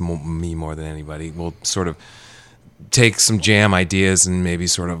 I guess me more than anybody, will sort of take some jam ideas and maybe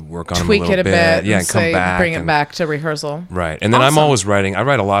sort of work on them a little bit. Tweak it a bit. Yeah, and come back. Bring it back to rehearsal. Right. And then I'm always writing. I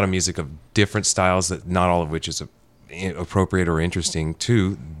write a lot of music of different styles, that not all of which is appropriate or interesting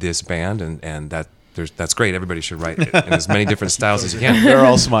to this band, and that's great. Everybody should write it in as many different styles as you can. They're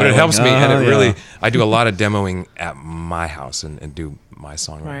all smiling. But it helps me, and it really, I do a lot of demoing at my house and do my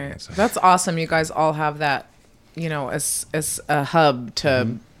songwriting. Right. So. That's awesome. You guys all have that, as a hub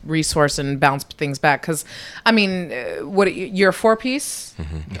to resource and bounce things back. Because, I mean, you're a 4-piece,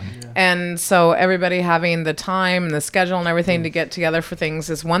 and so everybody having the time and the schedule and everything to get together for things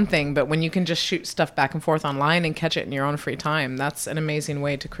is one thing. But when you can just shoot stuff back and forth online and catch it in your own free time, that's an amazing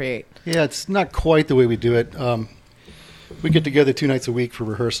way to create. Yeah, it's not quite the way we do it. We get together 2 nights a week for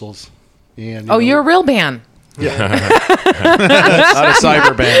rehearsals. And you're a real band. Yeah. Not a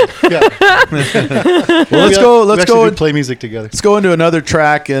cyber band. Yeah. Well, let's go and play music together. Let's go into another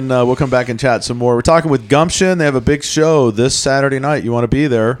track, and we'll come back and chat some more. We're talking with Gumshen. They have a big show this Saturday night. You want to be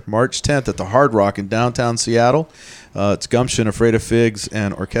there, March 10th at the Hard Rock in downtown Seattle. It's Gumshen, Afraid of Figs,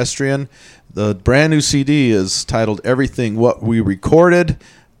 and Orchestrion. The brand new CD is titled Everything What We Recorded.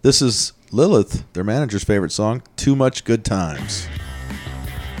 This is Lilith, their manager's favorite song, Too Much Good Times.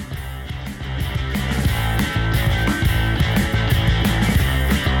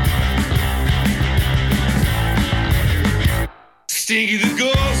 Stinky the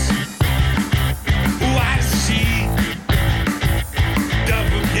ghost, white as she, don't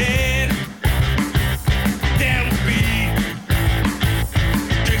forget, down the beat,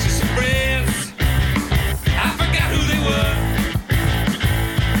 drinks with some friends, I forgot who they were,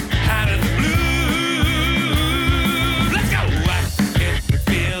 out of the blue, let's go, I can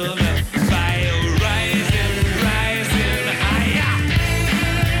feel the fire rising higher,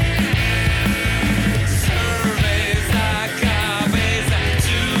 surveys like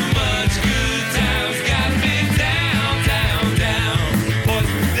too much good times got me down, down, down.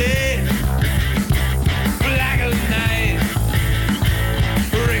 Poison day, black as night,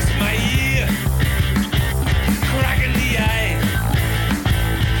 racing my ear, cracking the eye,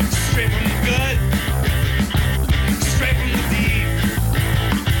 straight from the gut, straight from the deep,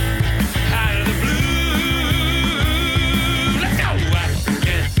 out of the blue. Let's go. I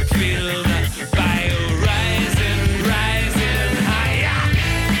can feel the fire rising higher.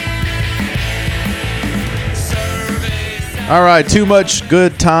 All right, Too Much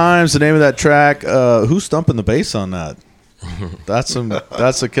Good Times, the name of that track. Who's stumping the bass on that? That's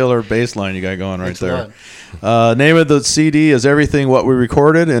a killer bass line you got going right there. Name of the CD is Everything What We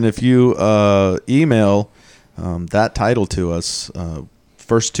Recorded, and if you email that title to us,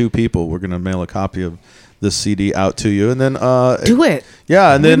 first 2 people, we're going to mail a copy of this CD out to you, and then Do it.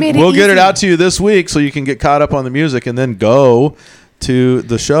 Yeah, and then we'll get it out to you this week so you can get caught up on the music, and then go to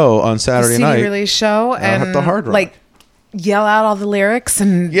the show on Saturday CD night. release show and at the Hard Rock. Like yell out all the lyrics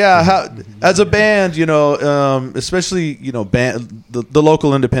and as a band, especially the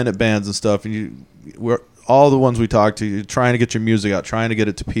local independent bands and stuff, and we're all the ones we talk to, you're trying to get your music out, trying to get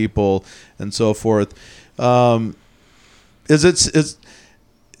it to people and so forth. Is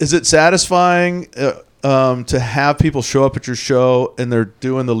it satisfying to have people show up at your show and they're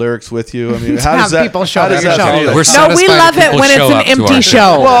doing the lyrics with you? I mean, how does that? People show how does up at that your feel? show. No, we love it when it's an empty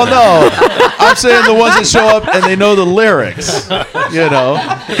show. Well, no, I'm saying the ones that show up and they know the lyrics. You know,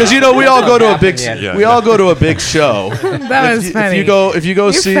 because we all go to a big we all go to a big show. That was funny. If you go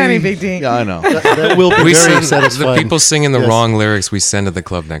You're see, funny, Big D. Yeah, I know. That will be We very sing satisfying. the people singing the wrong lyrics. We send to the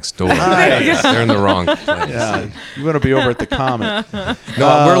club next door. They're in the wrong place. Yeah, you want to be over at the Comet.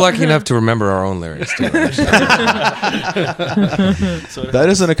 No, we're lucky enough to remember our own lyrics too. That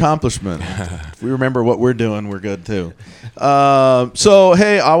is an accomplishment. If we remember what we're doing, we're good too. So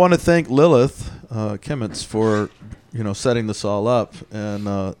hey, I want to thank Lilith Kimmets for setting this all up,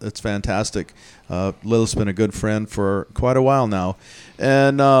 and it's fantastic. Lilith's been a good friend for quite a while now.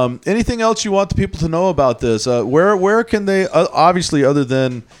 And anything else you want the people to know about this? Where can they, obviously other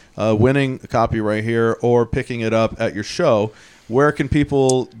than winning a copy right here or picking it up at your show, where can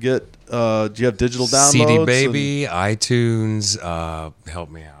people get, do you have digital downloads? CD Baby, iTunes, help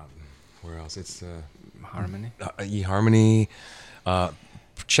me out. Where else? It's Harmony. eHarmony.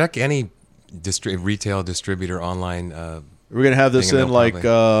 Check any retail distributor online. We're going to have this in like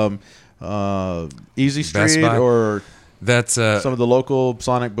Easy Street or that's some of the local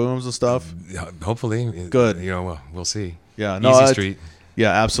Sonic Booms and stuff. Hopefully. Good. We'll see. Yeah. No, Easy Street.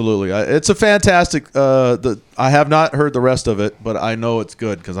 Yeah, absolutely. It's a fantastic. I have not heard the rest of it, but I know it's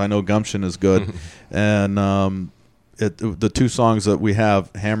good because I know Gumshen is good, and the two songs that we have,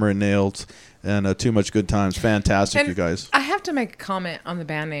 Hammer and Nails, and Too Much Good Times, fantastic, And you guys. I have to make a comment on the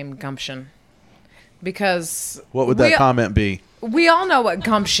band name Gumshen because What would that comment be? we all know what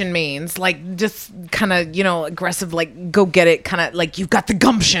gumption means, like just kind of aggressive, like go get it, kind of like you've got the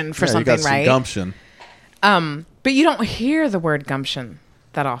gumption for something, you got right? some gumption. But you don't hear the word gumption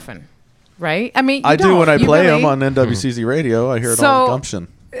that often, right? I mean, I do when I play really, them on NWCZ radio. I hear it So- all gumption.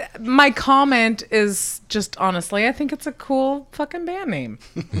 My comment is just honestly, I think it's a cool fucking band name.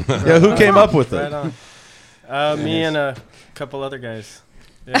 Yeah, who came up with Right it? on. Me and a couple other guys.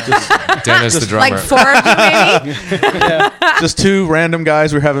 Yeah. Dennis, the drummer. Like 4 of you, maybe? Just two random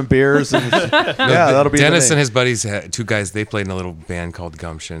guys. We're having beers. And that'll be Dennis the and name. his buddies, two guys, they played in a little band called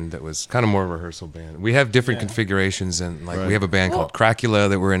Gumshen that was kind of more a rehearsal band. We have different configurations, and we have a band called Cracula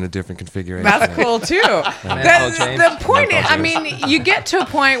that we're in a different configuration. That's cool too. The point is, I mean, you get to a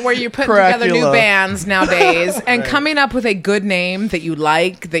point where you're putting together new Cracula. bands nowadays and coming up with a good name that you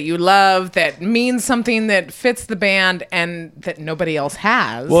like, that you love, that means something that fits the band and that nobody else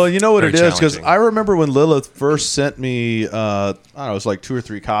has. Well, you know what Very it is, because challenging. I remember when Lilith first sent me, I don't know, it was like 2 or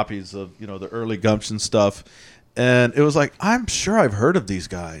 3 copies of the early Gumption stuff, and it was like, I'm sure I've heard of these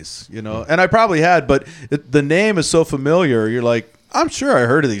guys, and I probably had, but the name is so familiar. You're like, I'm sure I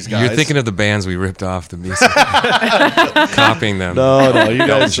heard of these guys. You're thinking of the bands we ripped off the music, copying them. No, you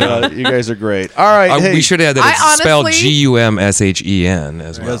guys are great. All right, hey, We should add that I it's spelled honestly- Gumshen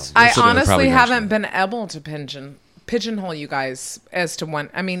as well. I Should have honestly probably haven't been able to pigeonhole you guys as to one.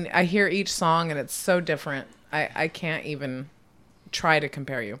 I mean, I hear each song and it's so different. I can't even try to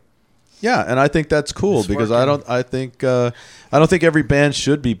compare you. yeah, and I think that's cool because I don't think every band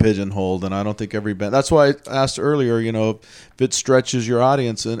should be pigeonholed, and I don't think every band. That's why I asked earlier, if it stretches your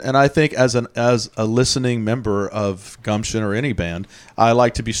audience, and I think as a listening member of Gumption or any band, I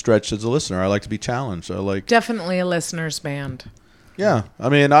like to be stretched as a listener. I like to be challenged. I like Definitely a listener's band. Yeah, I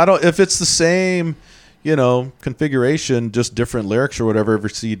mean, I don't if it's the same, configuration, just different lyrics or whatever every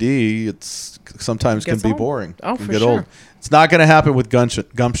CD. It's sometimes can Gets be old. boring. Oh, can for get sure. old. It's not going to happen with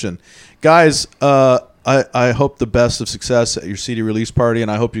Gumption. Guys, I hope the best of success at your CD release party,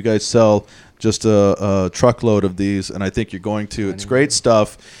 and I hope you guys sell just a truckload of these, and I think you're going to. It's great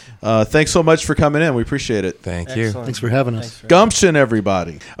stuff. Thanks so much for coming in. We appreciate it. Thank you. Excellent. Thanks for having us. Gumption,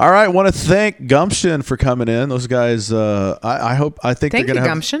 everybody. All right, want to thank Gumption for coming in. Those guys, I think Thank they're you, gonna have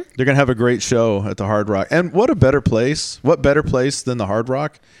Gumption. they're gonna have a great show at the Hard Rock. And what a better place! What better place than the Hard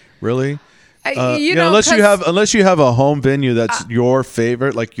Rock? Really? Unless you have a home venue that's your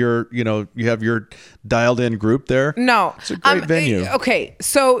favorite, like you have your dialed in group there. No. It's a great venue. Okay,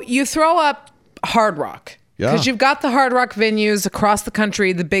 so you throw up Hard Rock. Yeah. Because you've got the Hard Rock venues across the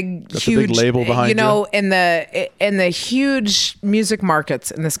country, the big, huge label behind you. in the huge music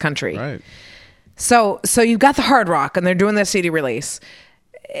markets in this country. Right. So you've got the Hard Rock, and they're doing their CD release.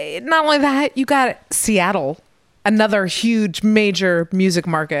 Not only that, you got Seattle, another huge major music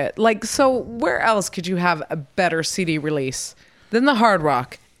market. Like, so where else could you have a better CD release than the Hard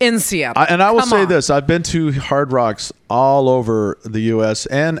Rock in Seattle? And I will Come say on. this: I've been to Hard Rocks all over the U.S.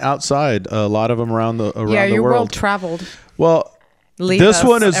 and outside. A lot of them around the you're world. world traveled. Well, Leave this us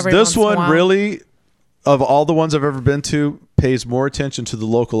one is every once in a while. really, of all the ones I've ever been to, pays more attention to the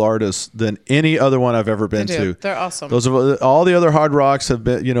local artists than any other one I've ever been They do. to. They're awesome. Those are all the other Hard Rocks have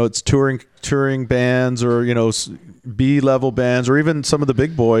been, it's touring bands or, B-level bands or even some of the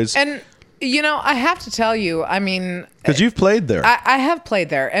big boys. And I have to tell you, I mean, because you've played there. I have played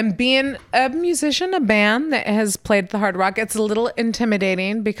there, and being a musician, a band that has played the Hard Rock, it's a little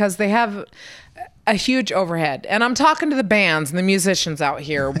intimidating because they have a huge overhead. And I'm talking to the bands and the musicians out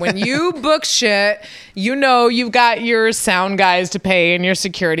here. When you book shit, you've got your sound guys to pay and your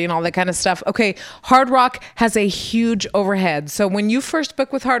security and all that kind of stuff. Okay, Hard Rock has a huge overhead. So when you first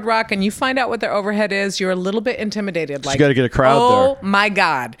book with Hard Rock and you find out what their overhead is, you're a little bit intimidated. Like, you got to get a crowd there. Oh my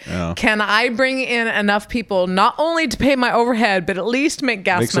God. Yeah. Can I bring in enough people not only to pay my overhead, but at least make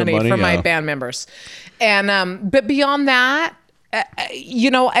gas money for my band members? And but beyond that,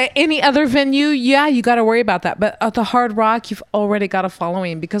 any other venue, you got to worry about that. But at the Hard Rock, you've already got a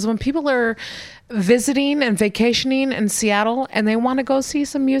following, because when people are visiting and vacationing in Seattle and they want to go see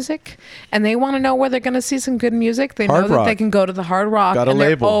some music and they want to know where they're going to see some good music, they know that they can go to the Hard Rock and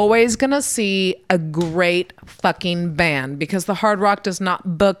they're always going to see a great fucking band, because the Hard Rock does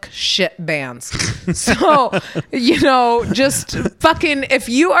not book shit bands. So, just fucking, if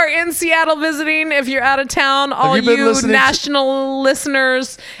you are in Seattle visiting, if you're out of town, all you national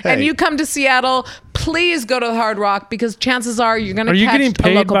listeners, and you come to Seattle, please go to the Hard Rock, because chances are you're going to catch getting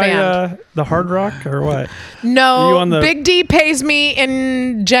paid a local by, band. The Hard Rock or what? No, Big D pays me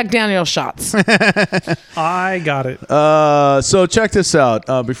in Jack Daniel's shots. I got it. So check this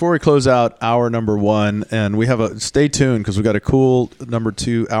out. Before we close out hour number 1, and we have stay tuned because we got a cool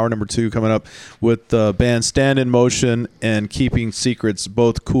hour number 2 coming up with the band Stand in Motion and Keeping Secrets,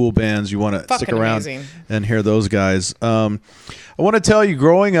 both cool bands. You want to stick around and hear those guys. I want to tell you,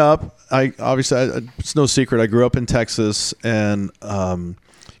 growing up, it's no secret, I grew up in Texas, and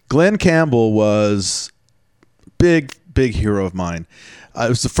Glenn Campbell was big hero of mine. It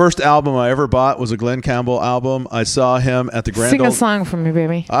was the first album I ever bought was a Glenn Campbell album. I saw him at the Grand Sing a song for me,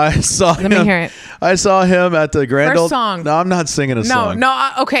 baby. Let me hear it. I saw him at the Grand First song. No, I'm not singing a song.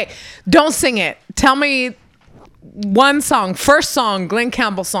 No, okay. Don't sing it. Tell me one song, first song, Glenn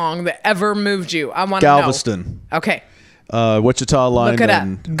Campbell song that ever moved you. I want to know. Galveston. Okay. Wichita Lineman. Look it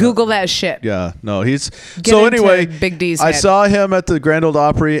up. Google that shit. Yeah, no, he's anyway. Big D's I head. saw him at the Grand Ole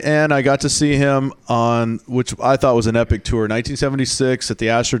Opry, and I got to see him on, which I thought was an epic tour, 1976 at the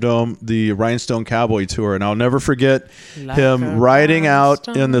Astrodome, the Rhinestone Cowboy tour, and I'll never forget him riding out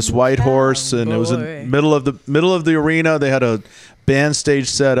in this white horse, and it was in the middle of the arena. They had a band stage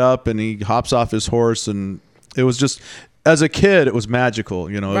set up, and he hops off his horse, and it was just, as a kid, it was magical.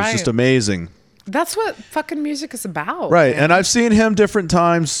 It was just amazing. That's what fucking music is about. Right. Man. And I've seen him different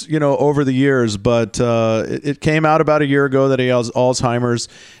times, over the years, but it came out about a year ago that he has Alzheimer's,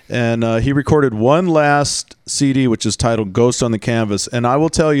 and he recorded one last CD, which is titled Ghost on the Canvas. And I will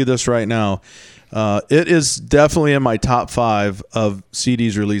tell you this right now. It is definitely in my top 5 of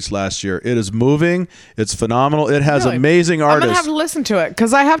CDs released last year. It is moving. It's phenomenal. It has amazing artists. I'm going to have to listen to it,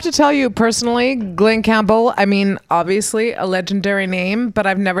 because I have to tell you personally, Glenn Campbell, I mean, obviously a legendary name, but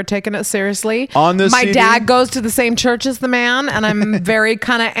I've never taken it seriously. On this My CD? dad goes to the same church as the man, and I'm very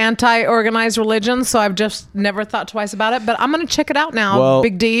kind of anti-organized religion, so I've just never thought twice about it. But I'm going to check it out now,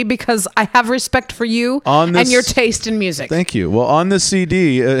 Big D, because I have respect for you and your taste in music. Thank you. Well, on this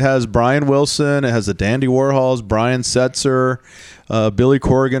CD, it has Brian Wilson. It has the Dandy Warhols, Brian Setzer, Billy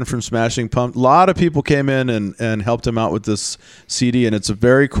Corgan from Smashing Pumpkins. A lot of people came in and helped him out with this CD, and it's a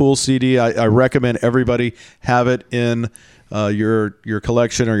very cool CD. I recommend everybody have it in your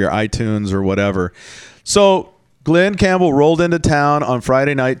collection or your iTunes or whatever. So Glenn Campbell rolled into town on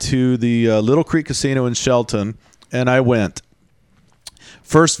Friday night to the Little Creek Casino in Shelton, and I went.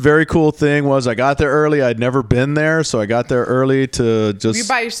 First very cool thing was I got there early. I'd never been there, so I got there early to just... Were you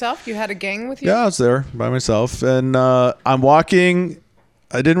by yourself? You had a gang with you? Yeah, I was there by myself. And I'm walking.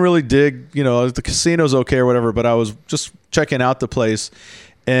 I didn't really dig, the casino's okay or whatever, but I was just checking out the place.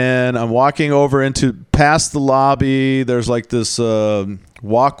 And I'm walking over past the lobby. There's like this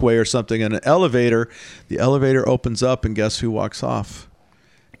walkway or something and an elevator. The elevator opens up, and guess who walks off?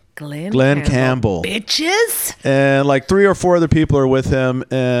 Glenn Campbell. Bitches. And like 3 or 4 other people are with him.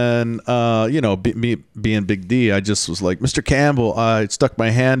 And, me being Big D, I just was like, Mr. Campbell, I stuck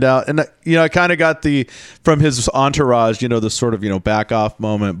my hand out. And, I kind of got from his entourage, the sort of, back off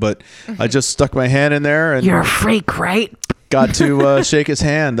moment. But I just stuck my hand in there. And you're a freak, right? Got to shake his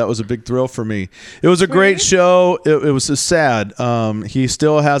hand. That was a big thrill for me. It was a great show. It was sad. He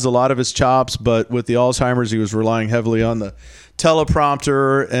still has a lot of his chops, but with the Alzheimer's, he was relying heavily on the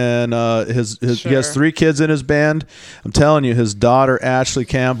teleprompter, and he has Sure. 3 kids in his band. I'm telling you, his daughter Ashley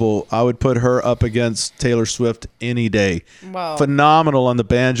Campbell, I would put her up against Taylor Swift any day. Wow. Phenomenal on the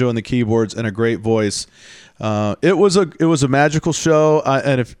banjo and the keyboards, and a great voice. It was a magical show.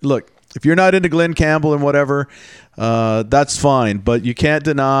 And if you're not into Glenn Campbell and whatever, that's fine. But you can't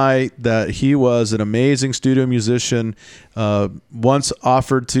deny that he was an amazing studio musician. Once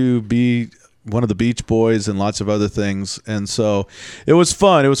offered to be one of the Beach Boys and lots of other things. And so it was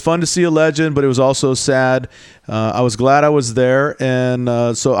fun. It was fun to see a legend, but it was also sad. I was glad I was there.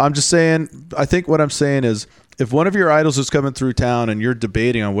 And so I'm just saying, I think what I'm saying is, if one of your idols is coming through town and you're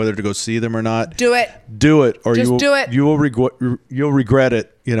debating on whether to go see them or not, Do it. do it, or Just do it. you'll regret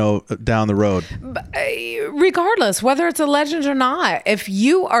it, down the road. Regardless, whether it's a legend or not, if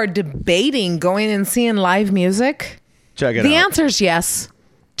you are debating going and seeing live music, Check it the out. answer is yes.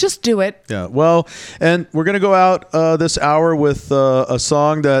 Just do it. Yeah. Well, and we're going to go out this hour with a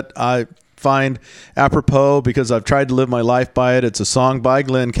song that I find apropos because I've tried to live my life by it. It's a song by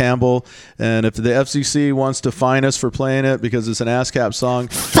Glenn Campbell. And if the FCC wants to fine us for playing it because it's an ASCAP song,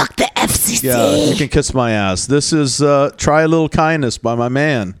 Fuck the FCC. yeah, you can kiss my ass. This is Try a Little Kindness by my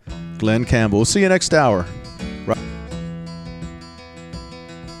man, Glenn Campbell. We'll see you next hour.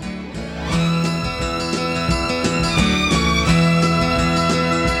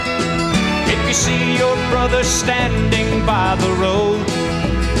 If you see your brother standing by the road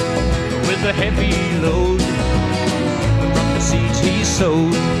with a heavy load from the seeds he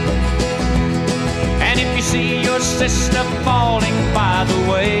sowed, and if you see your sister falling by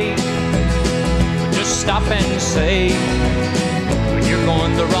the way, just stop and say, you're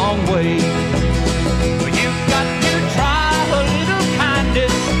going the wrong way. You've got to try a little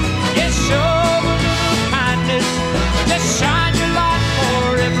kindness. Yes, show a little kindness. Just shine your light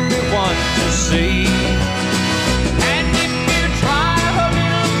for everyone to see. And if you try a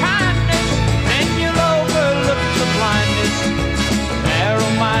little kindness, then you'll overlook the blindness of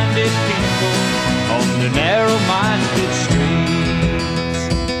narrow-minded people on the narrow-minded streets.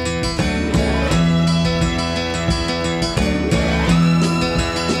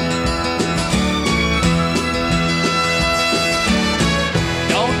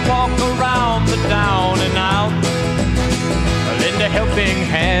 Don't walk around the down and out. Lend a helping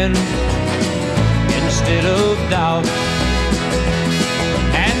hand instead of doubt.